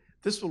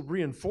 This will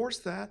reinforce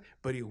that,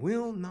 but he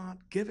will not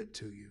give it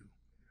to you.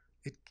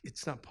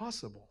 It's not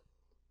possible.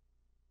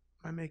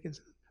 Am I making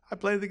sense? I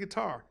play the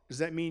guitar. Does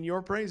that mean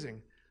you're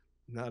praising?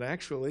 Not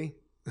actually.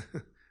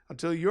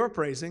 Until you're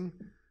praising,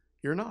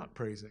 you're not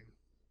praising.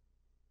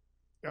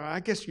 I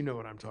guess you know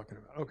what I'm talking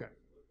about. Okay.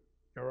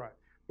 All right.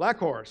 Black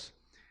Horse.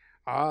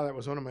 That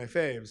was one of my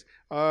faves.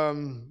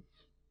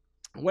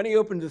 When he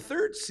opened the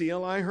third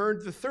seal, I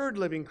heard the third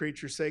living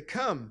creature say,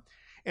 "Come."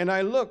 And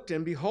I looked,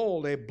 and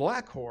behold, a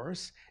black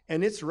horse,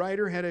 and its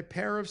rider had a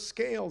pair of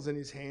scales in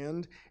his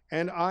hand.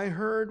 And I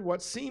heard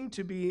what seemed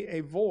to be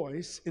a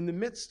voice in the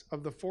midst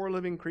of the four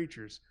living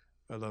creatures.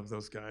 I love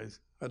those guys.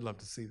 I'd love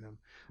to see them.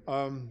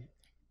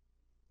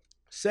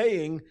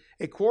 Saying,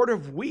 "A quart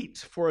of wheat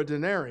for a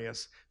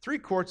denarius, 3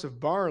 quarts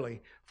of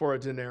barley for a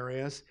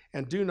denarius,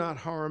 and do not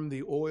harm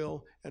the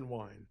oil and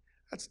wine."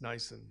 That's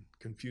nice and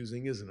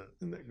confusing, isn't it?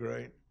 Isn't that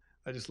great?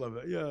 I just love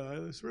that.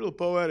 Yeah, it's real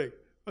poetic.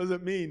 What does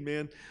it mean,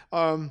 man?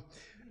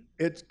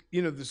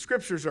 The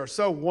scriptures are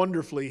so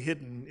wonderfully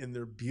hidden in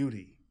their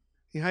beauty.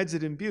 He hides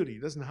it in beauty. He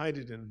doesn't hide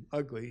it in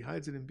ugly. He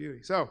hides it in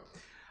beauty. So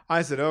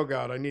I said, oh,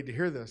 God, I need to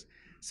hear this.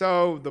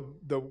 So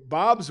the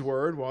Bob's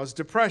word was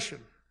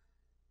depression.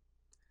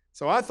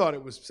 So I thought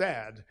it was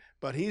sad,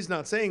 but he's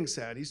not saying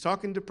sad. He's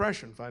talking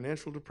depression.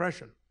 Financial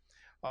depression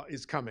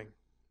is coming.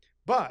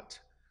 But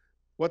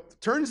what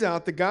turns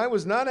out, the guy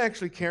was not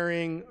actually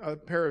carrying a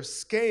pair of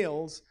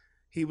scales.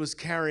 He was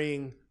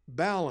carrying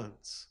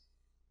balance.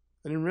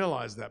 I didn't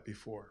realize that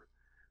before.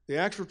 The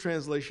actual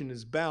translation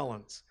is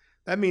balance.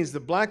 That means the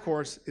black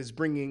horse is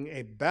bringing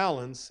a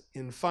balance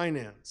in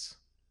finance.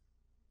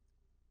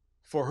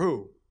 For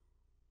who?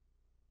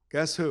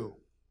 Guess who?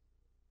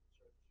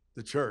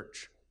 The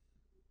church.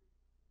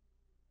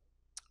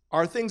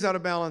 Are things out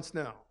of balance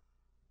now?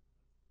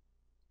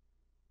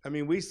 I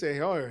mean, we say,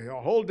 oh,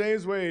 a whole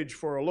day's wage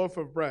for a loaf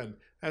of bread.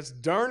 That's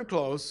darn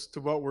close to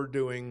what we're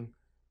doing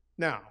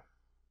now.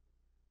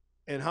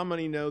 And how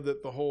many know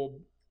that the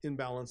whole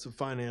imbalance of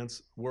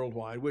finance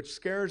worldwide, which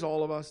scares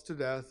all of us to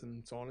death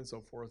and so on and so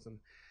forth and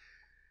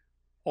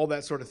all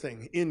that sort of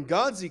thing. In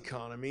God's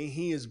economy,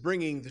 he is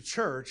bringing the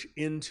church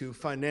into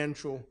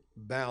financial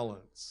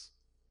balance.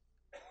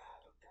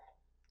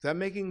 Is that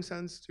making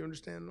sense? Do you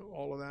understand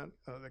all of that?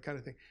 That kind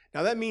of thing.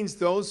 Now that means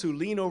those who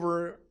lean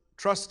over,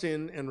 trust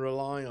in, and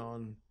rely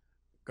on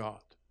God.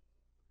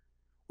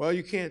 Well,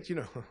 you can't,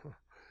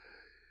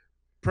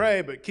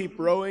 pray, but keep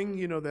rowing.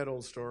 You know that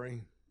old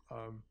story.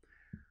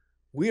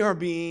 We are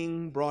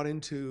being brought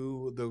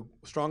into the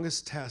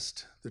strongest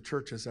test the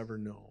church has ever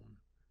known,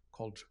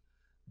 called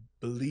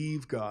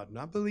believe God.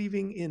 Not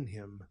believing in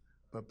him,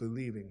 but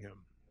believing him.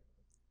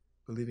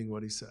 Believing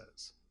what he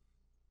says.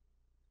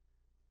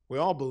 We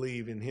all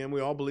believe in him. We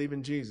all believe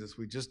in Jesus.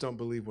 We just don't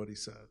believe what he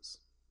says.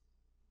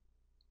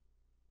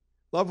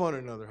 Love one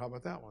another. How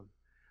about that one?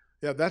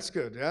 Yeah, that's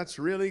good. That's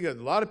really good.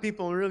 A lot of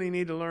people really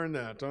need to learn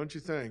that, don't you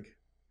think?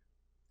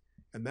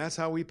 And that's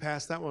how we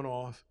pass that one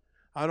off.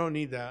 I don't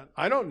need that.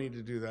 I don't need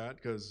to do that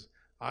because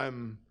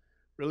I'm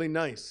really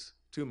nice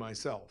to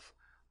myself.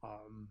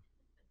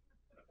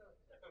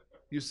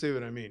 You see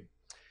what I mean?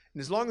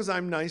 And as long as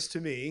I'm nice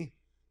to me,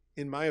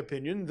 in my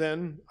opinion,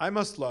 then I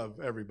must love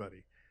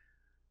everybody.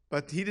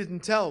 But he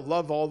didn't tell,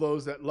 love all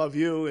those that love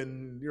you,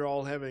 and you're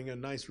all having a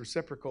nice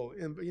reciprocal,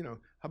 how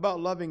about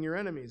loving your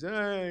enemies?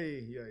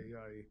 Hey.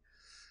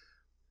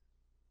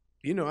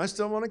 I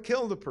still want to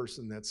kill the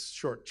person that's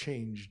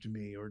shortchanged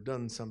me or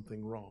done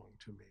something wrong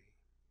to me.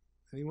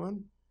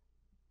 Anyone?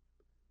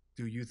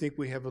 Do you think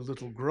we have a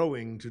little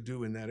growing to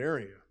do in that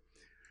area?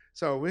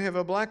 So we have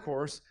a black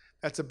horse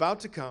that's about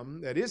to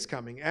come, that is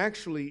coming,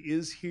 actually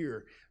is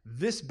here.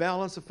 This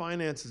balance of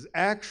finance is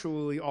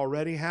actually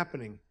already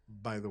happening,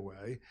 by the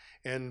way.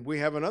 And we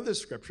have another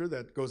scripture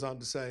that goes on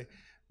to say,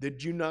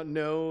 did you not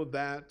know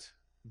that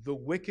the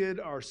wicked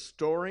are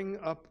storing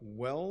up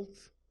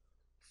wealth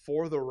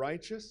for the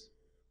righteous?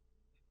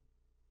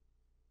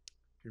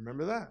 Do you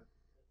remember that?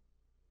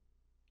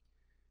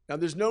 Now,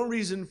 there's no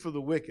reason for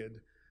the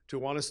wicked to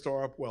want to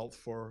store up wealth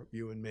for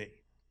you and me,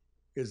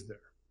 is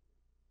there?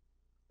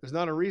 There's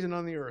not a reason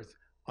on the earth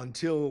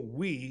until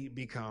we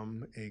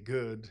become a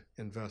good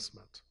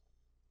investment.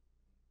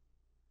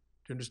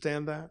 Do you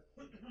understand that?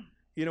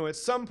 At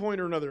some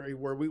point or another,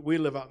 where we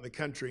live out in the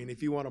country, and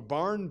if you want a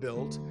barn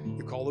built,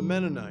 you call the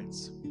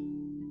Mennonites.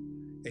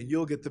 And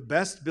you'll get the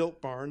best built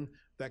barn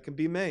that can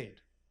be made.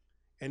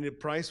 And the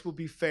price will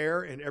be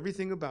fair, and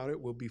everything about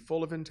it will be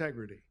full of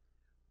integrity.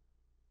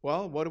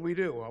 Well, what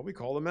do? Well, we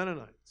call the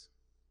Mennonites.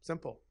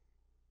 Simple.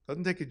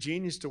 Doesn't take a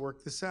genius to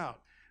work this out.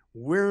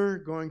 We're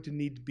going to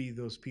need to be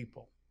those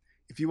people.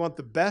 If you want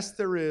the best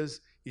there is,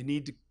 you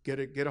need to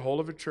get a hold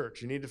of a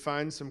church. You need to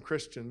find some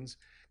Christians,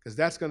 because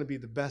that's going to be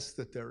the best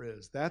that there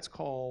is. That's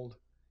called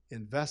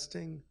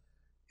investing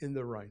in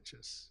the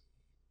righteous.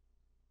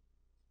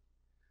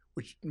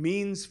 Which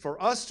means for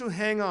us to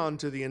hang on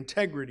to the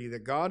integrity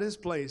that God has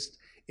placed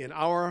in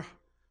our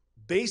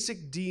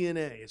basic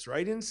DNA. It's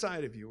right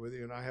inside of you.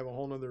 And I have a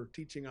whole other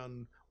teaching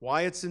on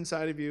why it's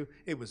inside of you.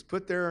 It was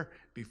put there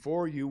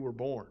before you were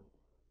born.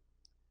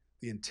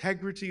 The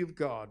integrity of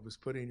God was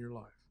put in your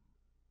life.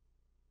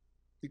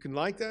 You can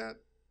like that,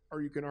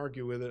 or you can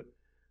argue with it,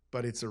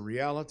 but it's a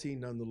reality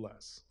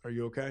nonetheless. Are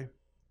you okay?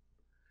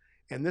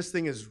 And this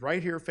thing is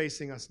right here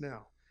facing us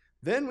now.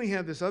 Then we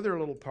have this other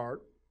little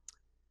part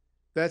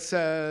that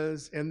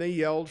says, and they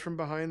yelled from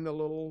behind the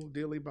little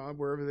dealy-bob,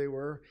 wherever they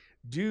were,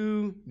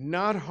 do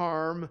not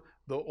harm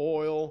the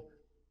oil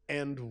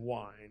and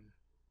wine.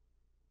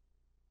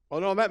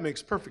 Well, no, that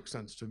makes perfect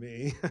sense to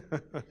me.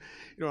 You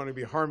don't want to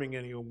be harming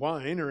any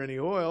wine or any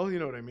oil, you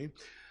know what I mean?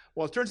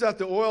 Well, it turns out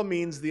the oil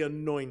means the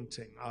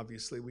anointing.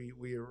 Obviously,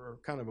 we are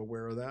kind of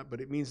aware of that, but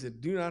it means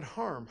that do not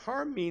harm.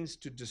 Harm means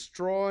to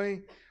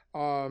destroy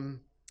or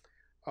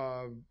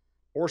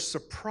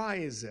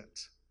surprise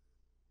it.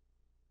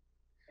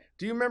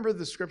 Do you remember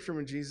the scripture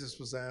when Jesus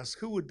was asked,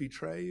 who would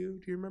betray you?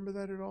 Do you remember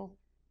that at all?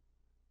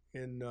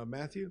 In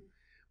Matthew?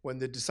 When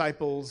the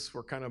disciples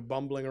were kind of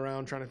bumbling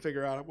around trying to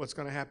figure out what's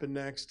going to happen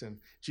next, and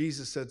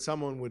Jesus said,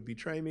 someone would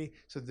betray me.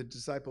 So the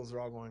disciples are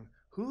all going,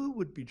 who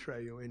would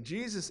betray you? And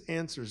Jesus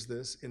answers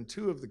this in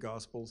 2 of the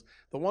Gospels.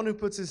 The one who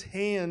puts his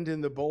hand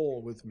in the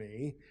bowl with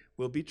me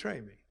will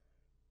betray me.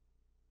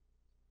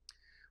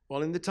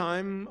 Well, in the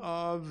time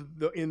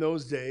in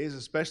those days,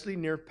 especially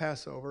near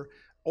Passover,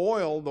 the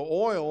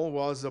oil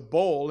was a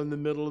bowl in the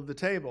middle of the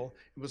table.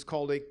 It was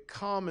called a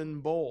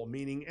common bowl,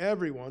 meaning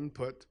everyone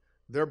put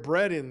their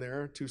bread in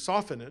there to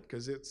soften it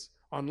because it's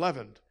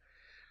unleavened.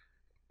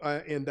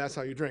 And that's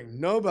how you drink.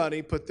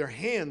 Nobody put their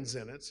hands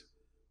in it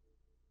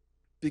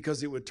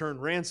because it would turn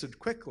rancid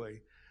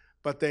quickly,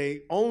 but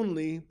they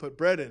only put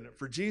bread in it.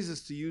 For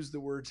Jesus to use the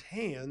words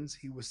hands,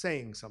 he was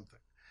saying something.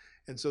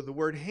 And so the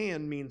word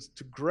hand means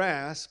to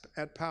grasp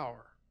at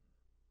power.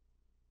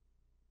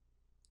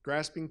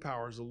 Grasping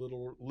power is a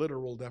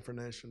literal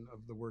definition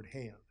of the word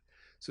hand.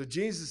 So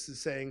Jesus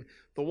is saying,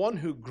 the one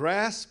who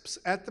grasps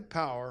at the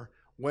power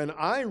when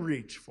I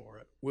reach for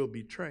it will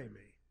betray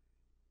me.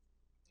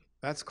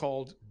 That's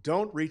called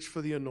don't reach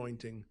for the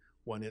anointing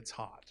when it's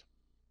hot.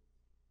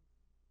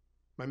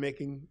 Am I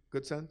making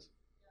good sense?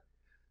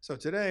 So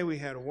today we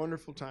had a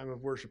wonderful time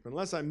of worship.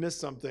 Unless I missed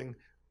something,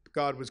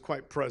 God was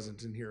quite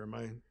present in here.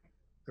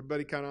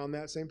 Everybody kind of on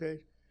that same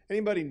page?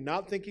 Anybody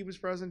not think he was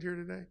present here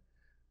today?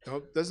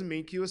 No, doesn't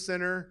make you a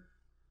sinner.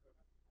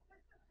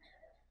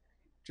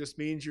 Just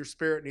means your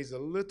spirit needs a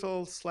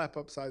little slap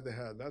upside the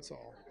head. That's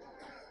all.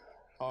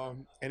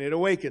 And it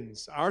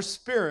awakens. Our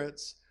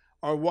spirits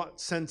are what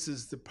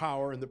senses the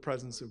power and the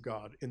presence of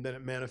God. And then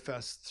it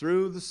manifests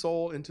through the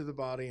soul into the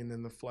body, and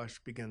then the flesh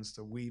begins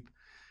to weep.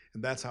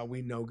 And that's how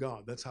we know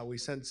God. That's how we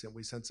sense him.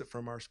 We sense it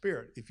from our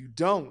spirit. If you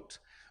don't,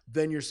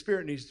 then your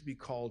spirit needs to be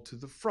called to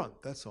the front.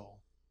 That's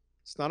all.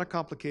 It's not a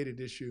complicated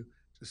issue.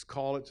 Just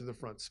call it to the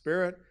front.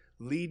 Spirit,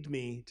 lead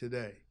me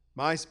today.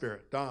 My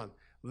spirit, Don,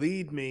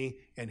 lead me,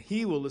 and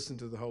he will listen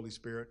to the Holy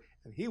Spirit,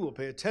 and he will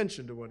pay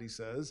attention to what he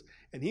says,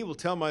 and he will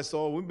tell my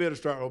soul, we better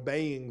start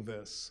obeying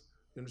this.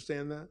 You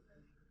understand that?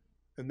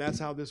 And that's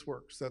how this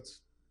works.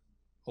 That's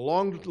a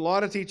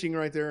lot of teaching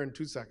right there in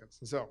 2 seconds.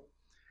 And so,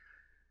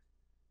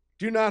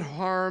 do not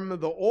harm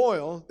the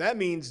oil. That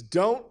means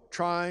don't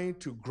try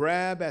to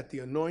grab at the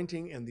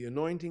anointing, and the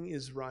anointing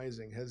is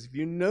rising. Have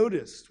you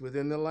noticed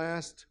within the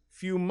last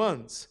few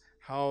months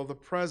how the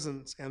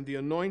presence and the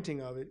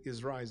anointing of it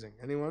is rising?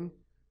 Anyone?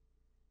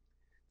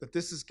 That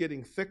this is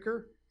getting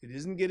thicker. It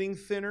isn't getting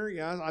thinner.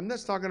 Yeah, I'm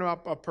just talking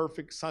about a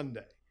perfect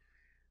Sunday,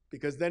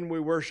 because then we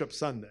worship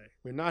Sunday.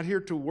 We're not here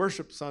to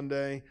worship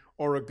Sunday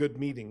or a good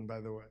meeting, by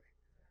the way.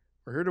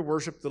 We're here to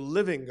worship the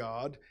living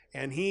God,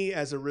 and he,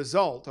 as a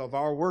result of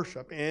our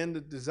worship and the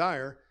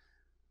desire,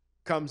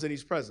 comes and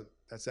he's present.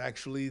 That's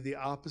actually the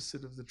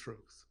opposite of the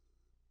truth.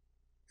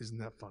 Isn't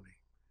that funny?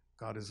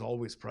 God is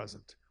always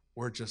present.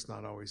 We're just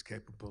not always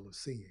capable of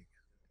seeing.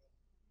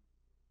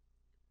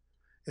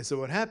 And so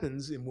what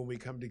happens when we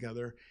come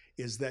together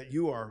is that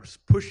you are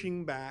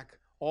pushing back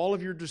all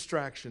of your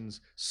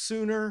distractions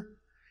sooner,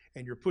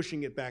 and you're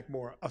pushing it back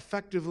more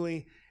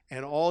effectively,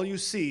 and all you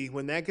see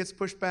when that gets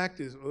pushed back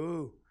is,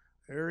 oh,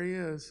 there he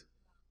is.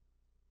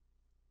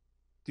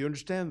 Do you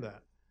understand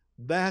that?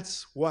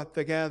 That's what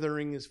the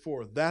gathering is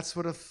for. That's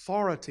what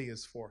authority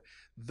is for.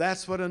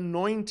 That's what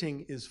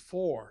anointing is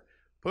for.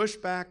 Push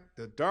back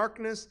the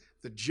darkness,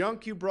 the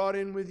junk you brought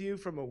in with you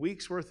from a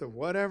week's worth of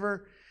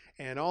whatever,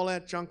 and all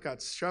that junk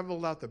got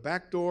shoveled out the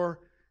back door,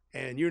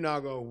 and you now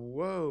go,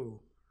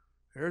 whoa,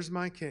 there's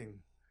my king.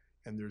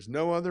 And there's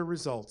no other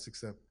results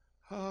except,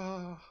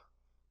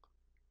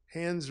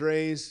 hands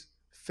raised,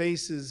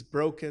 faces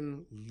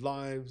broken,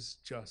 lives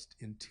just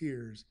in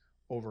tears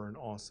over an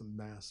awesome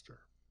master.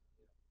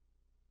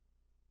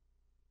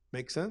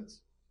 Make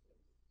sense?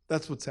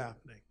 That's what's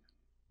happening.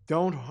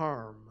 Don't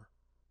harm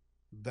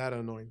that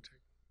anointing.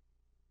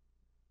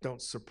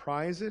 Don't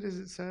surprise it, as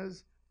it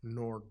says,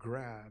 nor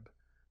grab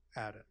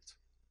at it.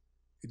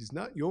 It is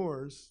not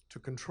yours to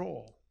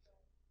control.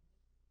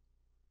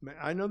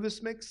 I know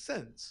this makes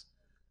sense.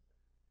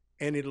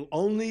 And it'll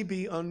only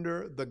be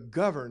under the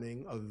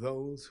governing of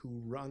those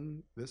who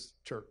run this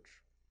church.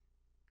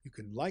 You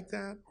can like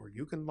that or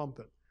you can lump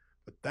it,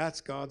 but that's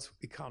God's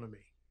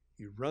economy.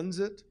 He runs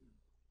it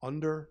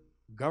under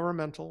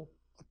governmental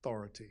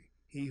authority.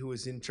 He who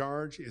is in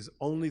charge is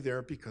only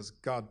there because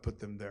God put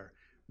them there.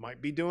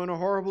 Might be doing a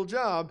horrible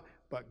job,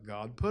 but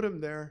God put them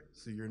there,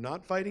 so you're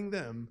not fighting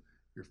them,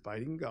 you're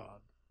fighting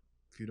God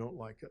if you don't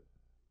like it.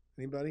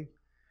 Anybody?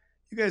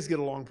 You guys get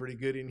along pretty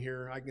good in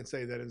here. I can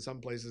say that in some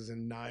places,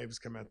 and knives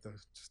come at the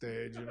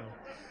stage, you know.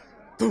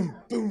 Boom,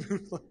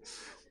 boom.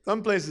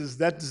 Some places,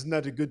 that is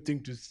not a good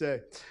thing to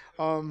say.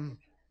 Do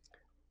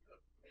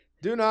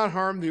not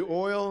harm the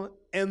oil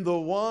and the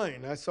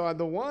wine. I saw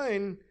the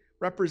wine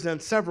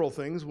represents several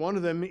things. One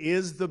of them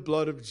is the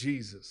blood of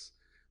Jesus.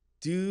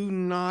 Do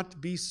not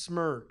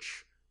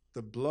besmirch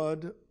the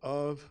blood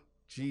of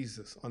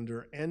Jesus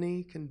under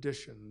any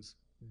conditions.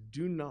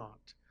 Do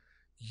not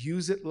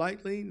use it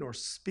lightly, nor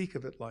speak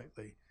of it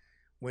lightly.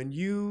 When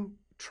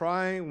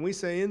we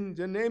say in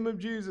the name of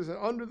Jesus and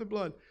under the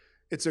blood,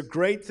 it's a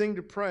great thing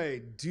to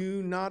pray.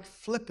 Do not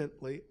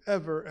flippantly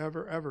ever,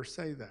 ever, ever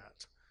say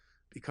that,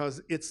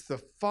 because it's the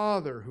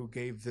Father who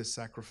gave this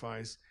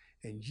sacrifice,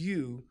 and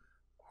you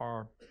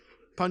are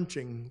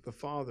punching the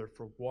Father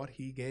for what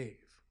he gave.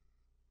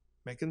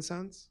 Making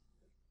sense?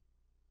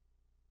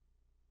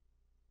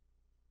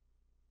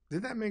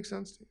 Did that make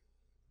sense to you?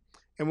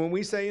 And when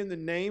we say in the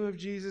name of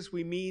Jesus,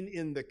 we mean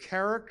in the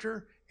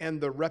character and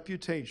the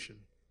reputation.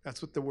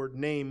 That's what the word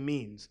name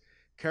means.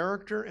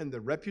 Character and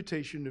the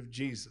reputation of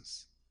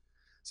Jesus.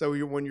 So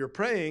when you're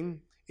praying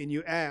and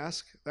you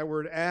ask, that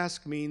word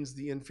ask means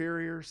the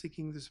inferior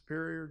seeking the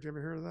superior. Did you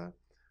ever hear of that?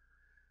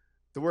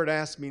 The word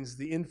ask means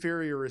the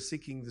inferior is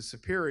seeking the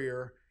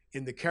superior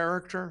in the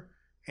character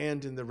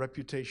and in the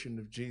reputation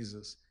of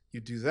Jesus. You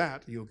do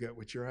that, you'll get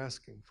what you're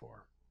asking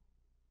for.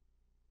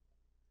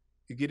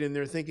 You get in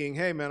there thinking,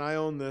 hey, man, I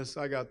own this,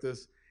 I got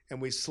this,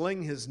 and we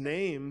sling his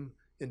name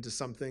into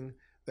something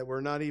that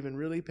we're not even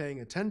really paying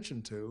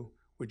attention to.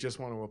 We just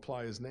want to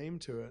apply his name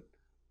to it.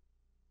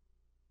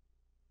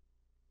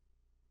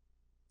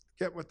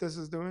 Get what this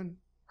is doing?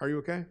 Are you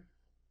okay?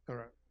 All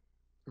right.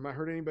 Am I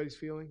hurting anybody's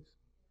feelings?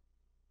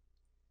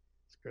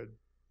 It's good.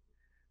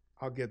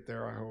 I'll get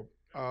there, I hope.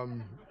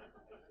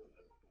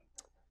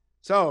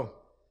 So,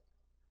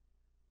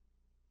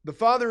 the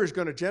Father is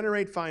going to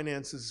generate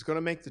finances. It's going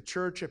to make the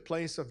church a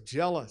place of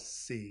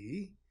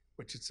jealousy,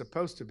 which it's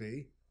supposed to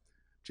be.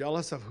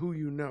 Jealous of who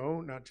you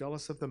know, not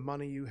jealous of the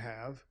money you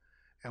have.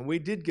 And we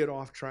did get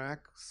off track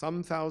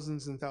some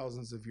thousands and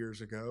thousands of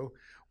years ago,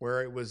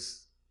 where it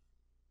was,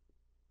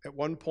 at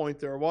one point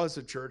there was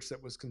a church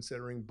that was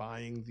considering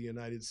buying the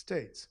United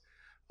States,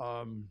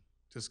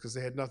 just because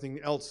they had nothing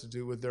else to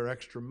do with their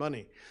extra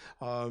money.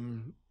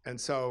 And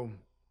so,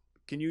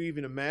 can you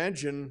even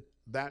imagine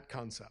that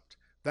concept?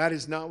 That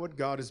is not what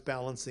God is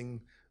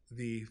balancing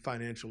the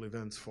financial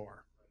events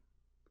for.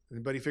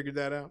 Anybody figured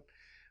that out?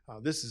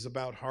 This is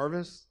about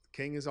harvest. The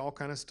king is all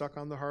kind of stuck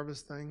on the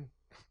harvest thing.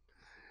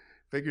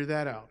 Figure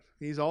that out.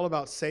 He's all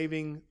about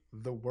saving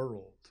the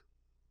world.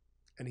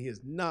 And he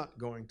is not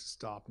going to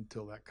stop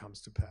until that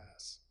comes to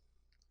pass.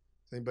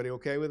 Is anybody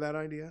okay with that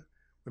idea?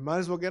 We might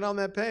as well get on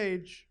that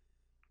page,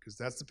 because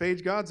that's the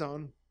page God's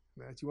on.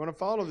 If you want to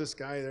follow this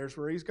guy, there's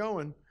where he's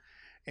going.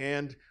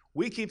 And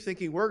we keep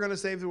thinking we're going to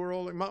save the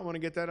world. You might want to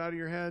get that out of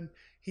your head.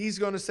 He's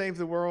going to save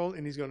the world,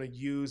 and he's going to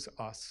use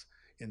us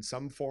in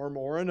some form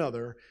or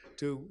another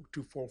to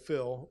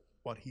fulfill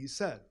what he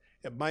said.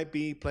 It might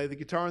be play the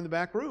guitar in the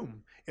back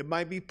room. It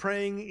might be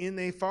praying in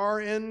a far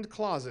end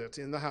closet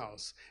in the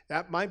house.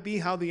 That might be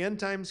how the end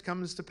times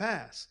comes to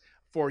pass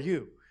for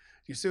you.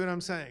 You see what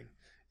I'm saying?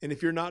 And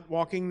if you're not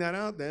walking that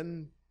out,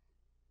 then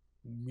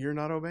you're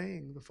not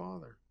obeying the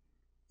Father.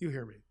 You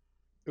hear me?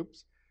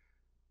 Oops.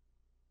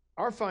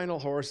 Our final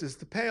horse is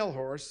the pale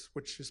horse,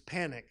 which is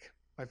panic,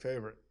 my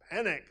favorite.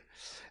 Panic.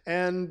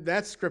 And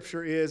that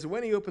scripture is,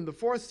 when he opened the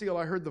fourth seal,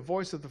 I heard the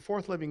voice of the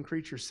fourth living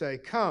creature say,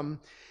 come.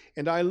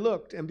 And I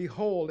looked, and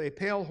behold, a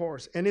pale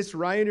horse, and its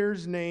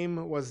rider's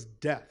name was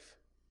Death.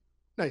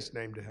 Nice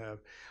name to have.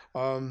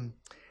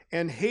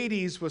 And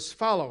Hades was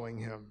following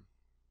him.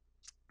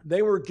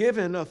 They were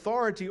given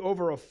authority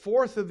over a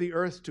fourth of the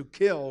earth to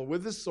kill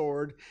with the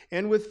sword,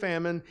 and with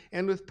famine,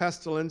 and with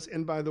pestilence,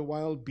 and by the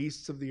wild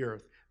beasts of the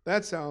earth.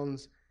 That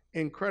sounds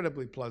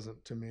incredibly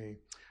pleasant to me.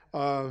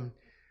 The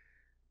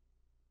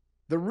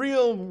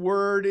real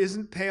word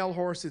isn't pale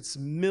horse, it's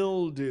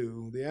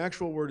mildew. The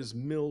actual word is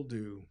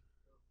mildew.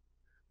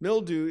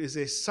 Mildew is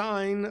a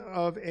sign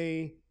of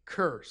a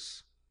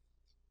curse.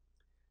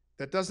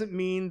 That doesn't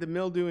mean the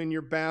mildew in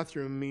your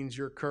bathroom means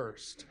you're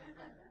cursed,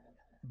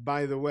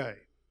 by the way.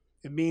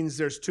 It means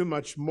there's too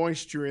much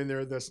moisture in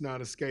there that's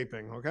not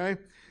escaping, okay?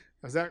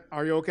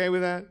 Are you okay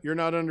with that? You're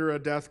not under a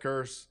death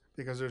curse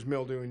because there's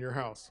mildew in your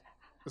house.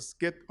 Let's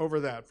get over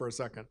that for a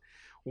second.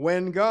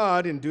 When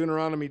God, in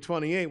Deuteronomy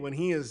 28, when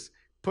he is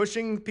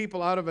pushing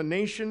people out of a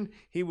nation,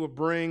 he will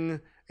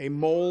bring a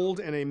mold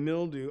and a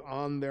mildew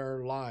on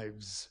their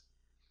lives.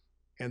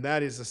 And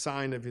that is a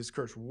sign of his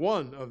curse.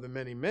 One of the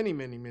many, many,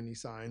 many, many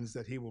signs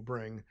that he will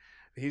bring.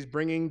 He's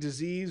bringing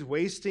disease,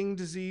 wasting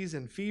disease,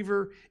 and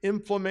fever,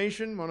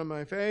 inflammation, one of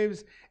my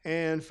faves,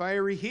 and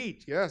fiery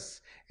heat, yes,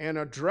 and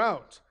a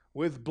drought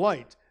with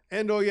blight.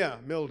 And, oh yeah,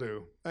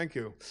 mildew. Thank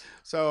you.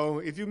 So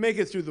if you make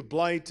it through the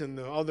blight and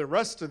all the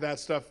rest of that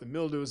stuff, the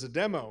mildew is a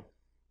demo.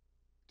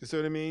 Do you see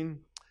what I mean?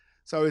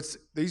 So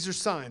these are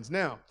signs.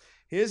 Now,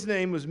 his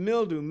name was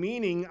mildew,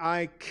 meaning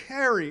I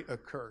carry a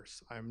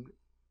curse.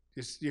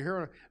 You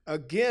hear?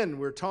 Again,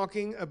 we're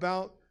talking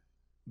about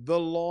the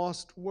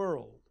lost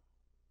world.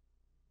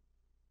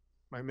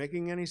 Am I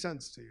making any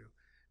sense to you?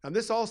 Now,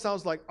 this all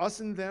sounds like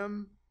us and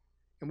them,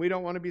 and we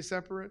don't want to be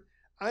separate.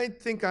 I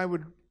think I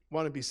would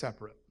want to be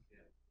separate.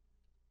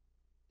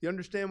 You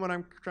understand what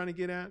I'm trying to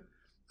get at?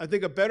 I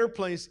think a better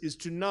place is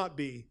to not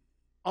be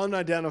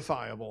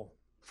unidentifiable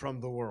from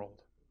the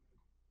world.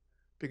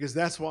 Because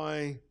that's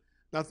why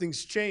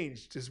nothing's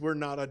changed, is we're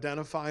not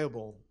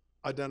identifiably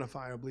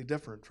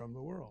different from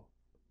the world.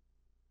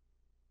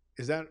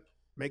 Is that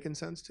making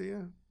sense to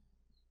you?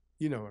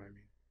 You know what I mean.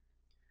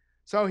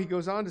 So he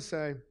goes on to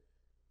say,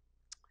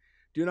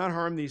 do not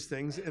harm these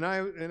things. And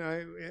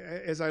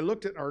as I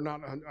looked at,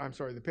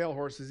 the pale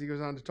horses, he goes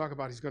on to talk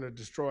about he's going to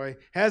destroy,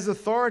 has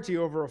authority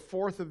over a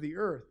fourth of the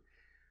earth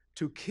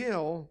to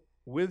kill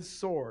with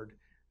sword.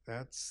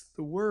 That's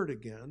the word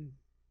again.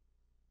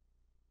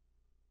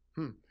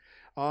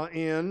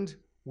 And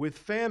with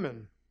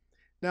famine.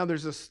 Now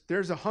there's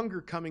a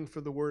hunger coming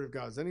for the word of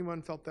God. Has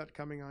anyone felt that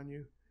coming on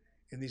you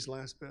in these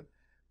last bit?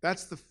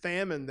 That's the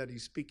famine that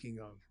he's speaking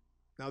of.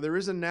 Now, there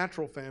is a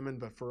natural famine,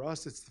 but for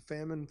us, it's the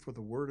famine for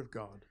the Word of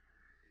God.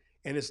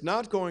 And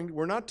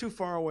we're not too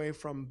far away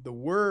from the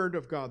Word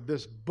of God,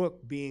 this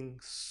book being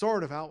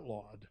sort of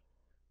outlawed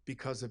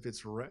because of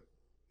its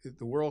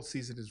the world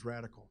sees it as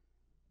radical,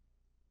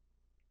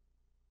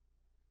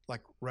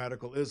 like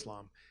radical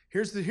Islam.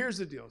 Here's the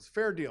deal. It's a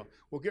fair deal.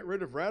 We'll get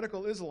rid of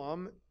radical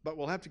Islam, but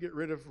we'll have to get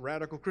rid of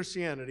radical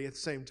Christianity at the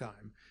same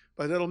time.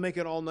 But that'll make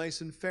it all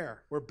nice and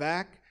fair. We're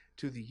back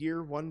to the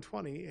year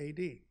 120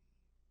 AD.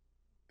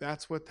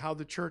 That's how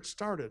the church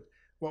started.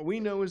 What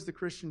we know as the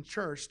Christian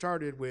church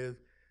started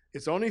with,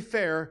 it's only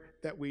fair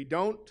that we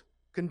don't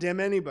condemn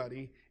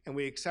anybody and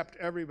we accept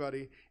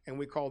everybody, and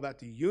we call that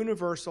the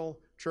universal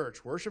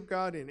church. Worship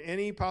God in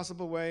any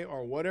possible way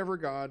or whatever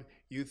God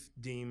you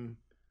deem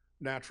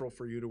natural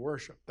for you to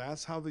worship.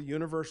 That's how the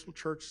universal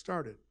church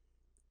started.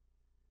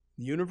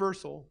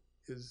 Universal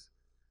is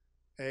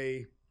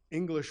an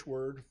English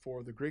word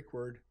for the Greek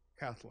word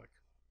Catholic.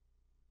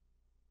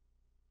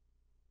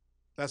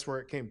 That's where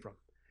it came from.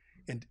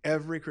 And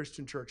every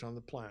Christian church on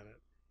the planet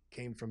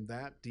came from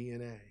that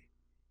DNA.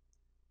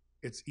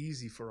 It's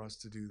easy for us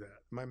to do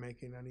that. Am I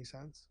making any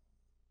sense?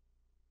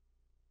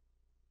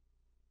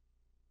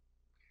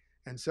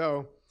 And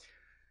so,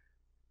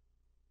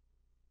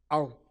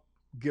 I'll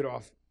get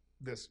off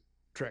this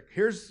trick.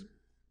 Here's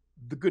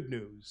the good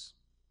news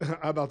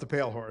about the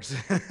pale horse.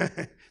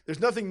 There's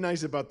nothing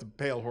nice about the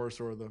pale horse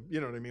or you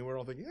know what I mean? We're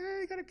all thinking,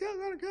 hey, you gotta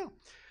kill.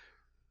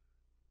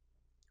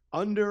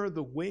 Under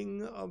the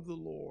wing of the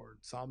Lord,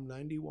 Psalm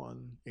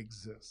 91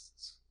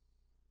 exists.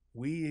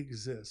 We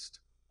exist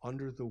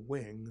under the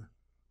wing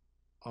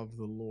of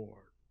the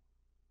Lord,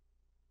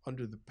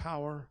 under the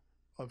power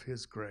of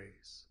his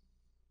grace.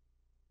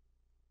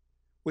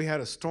 We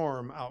had a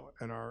storm out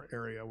in our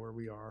area where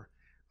we are,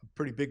 a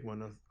pretty big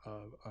one,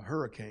 a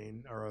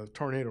hurricane, or a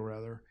tornado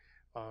rather,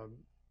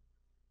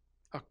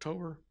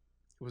 October.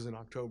 It was in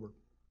October.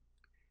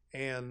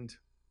 And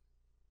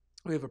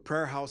we have a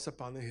prayer house up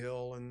on the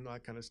hill and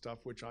that kind of stuff,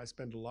 which I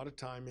spend a lot of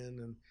time in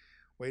and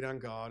wait on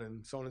God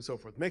and so on and so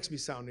forth. Makes me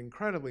sound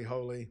incredibly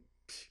holy.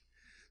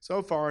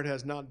 So far, it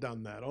has not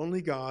done that.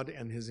 Only God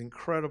and his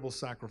incredible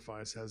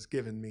sacrifice has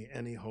given me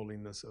any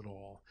holiness at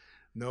all.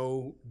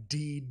 No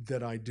deed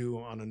that I do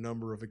on a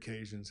number of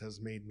occasions has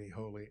made me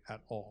holy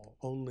at all.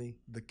 Only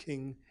the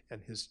King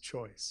and his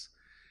choice.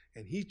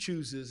 And he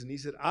chooses, and he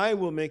said, I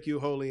will make you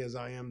holy as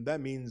I am.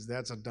 That means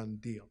that's a done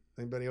deal.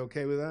 Anybody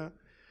okay with that?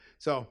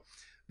 So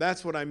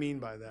that's what I mean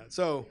by that.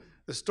 So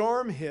the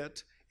storm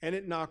hit, and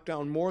it knocked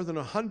down more than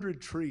 100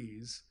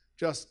 trees,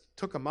 just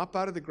took them up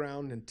out of the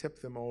ground and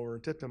tipped them over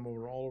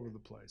all over the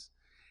place.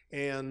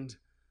 And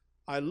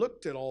I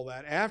looked at all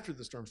that after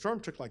the storm.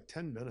 Storm took like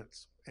 10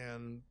 minutes,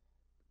 and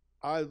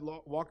I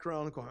walked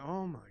around going,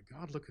 oh my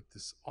God, look at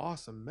this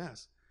awesome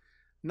mess.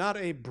 Not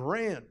a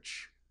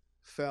branch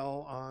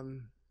fell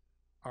on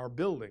our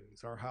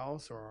buildings, our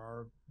house or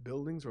our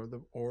buildings or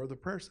the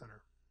prayer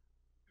center.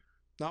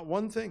 Not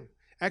one thing.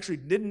 Actually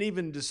didn't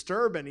even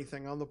disturb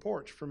anything on the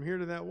porch. From here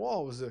to that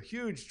wall was a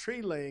huge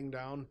tree laying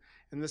down,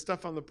 and the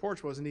stuff on the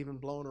porch wasn't even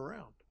blown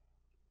around.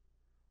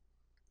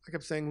 I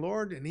kept saying,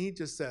 Lord, and he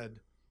just said,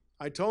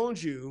 I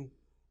told you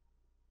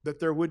that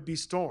there would be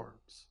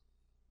storms,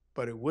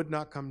 but it would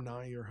not come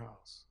nigh your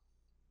house.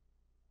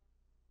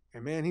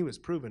 And man, he was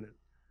proving it.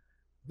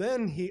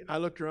 Then I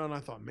looked around and I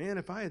thought, man,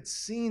 if I had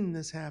seen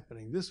this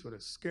happening, this would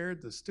have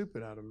scared the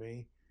stupid out of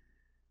me.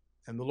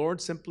 And the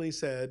Lord simply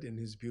said in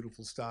his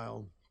beautiful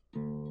style,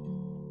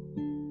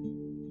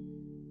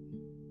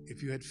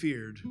 if you had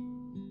feared,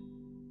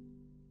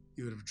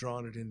 you would have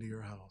drawn it into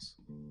your house.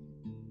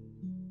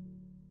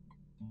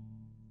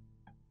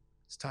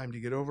 It's time to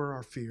get over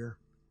our fear.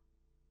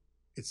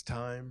 It's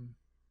time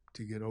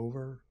to get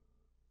over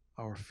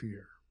our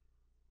fear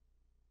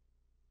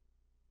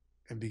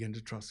and begin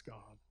to trust God.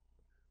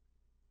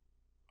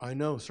 I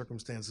know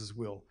circumstances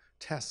will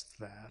test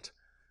that,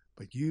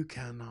 but you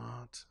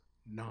cannot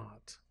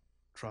not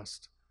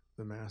trust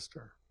the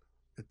Master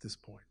at this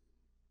point.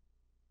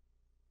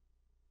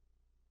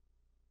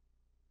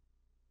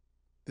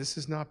 This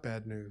is not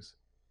bad news.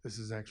 This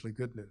is actually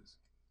good news.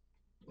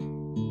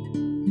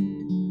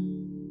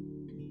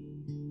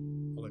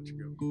 I'll let you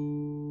go.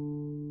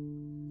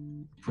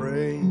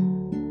 Pray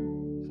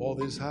for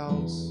this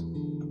house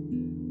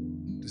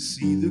to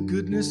see the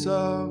goodness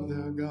of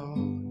their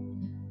God.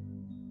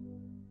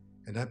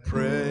 And I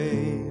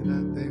pray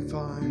that they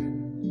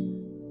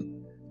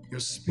find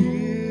your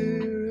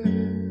spirit.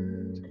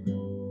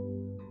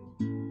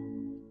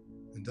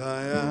 And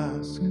I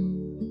ask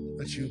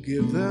that you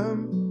give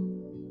them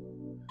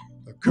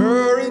the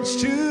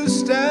courage to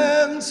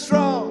stand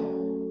strong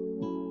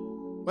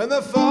when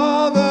the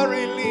Father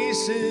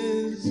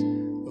releases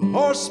the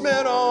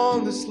horsemen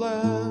on this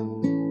land.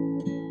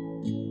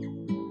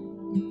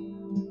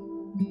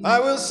 I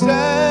will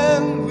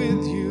stand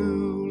with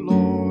you,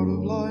 Lord of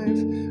life.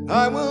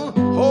 I will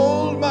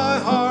hold my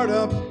heart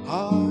up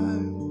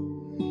high,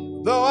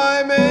 though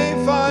I may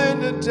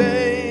find a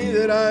day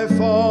that I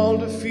fall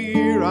to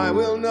fear. I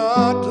will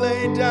not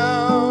lay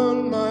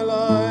down my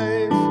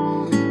life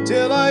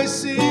till I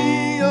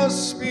see your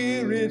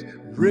spirit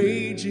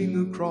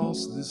raging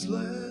across this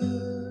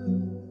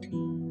land.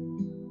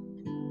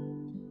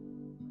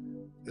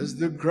 As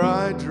the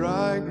dry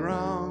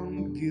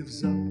ground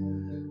gives up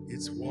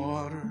its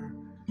water,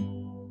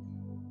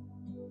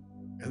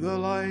 and the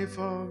life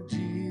of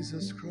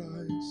Jesus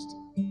Christ,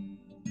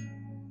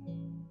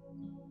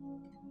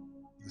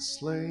 the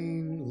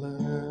slain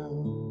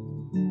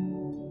Lamb.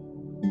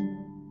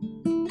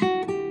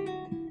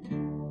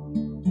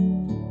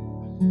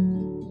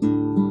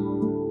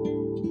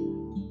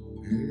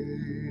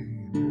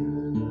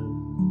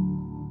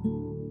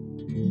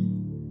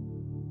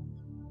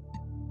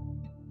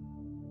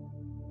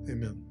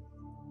 Amen.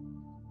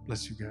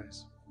 Bless you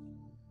guys.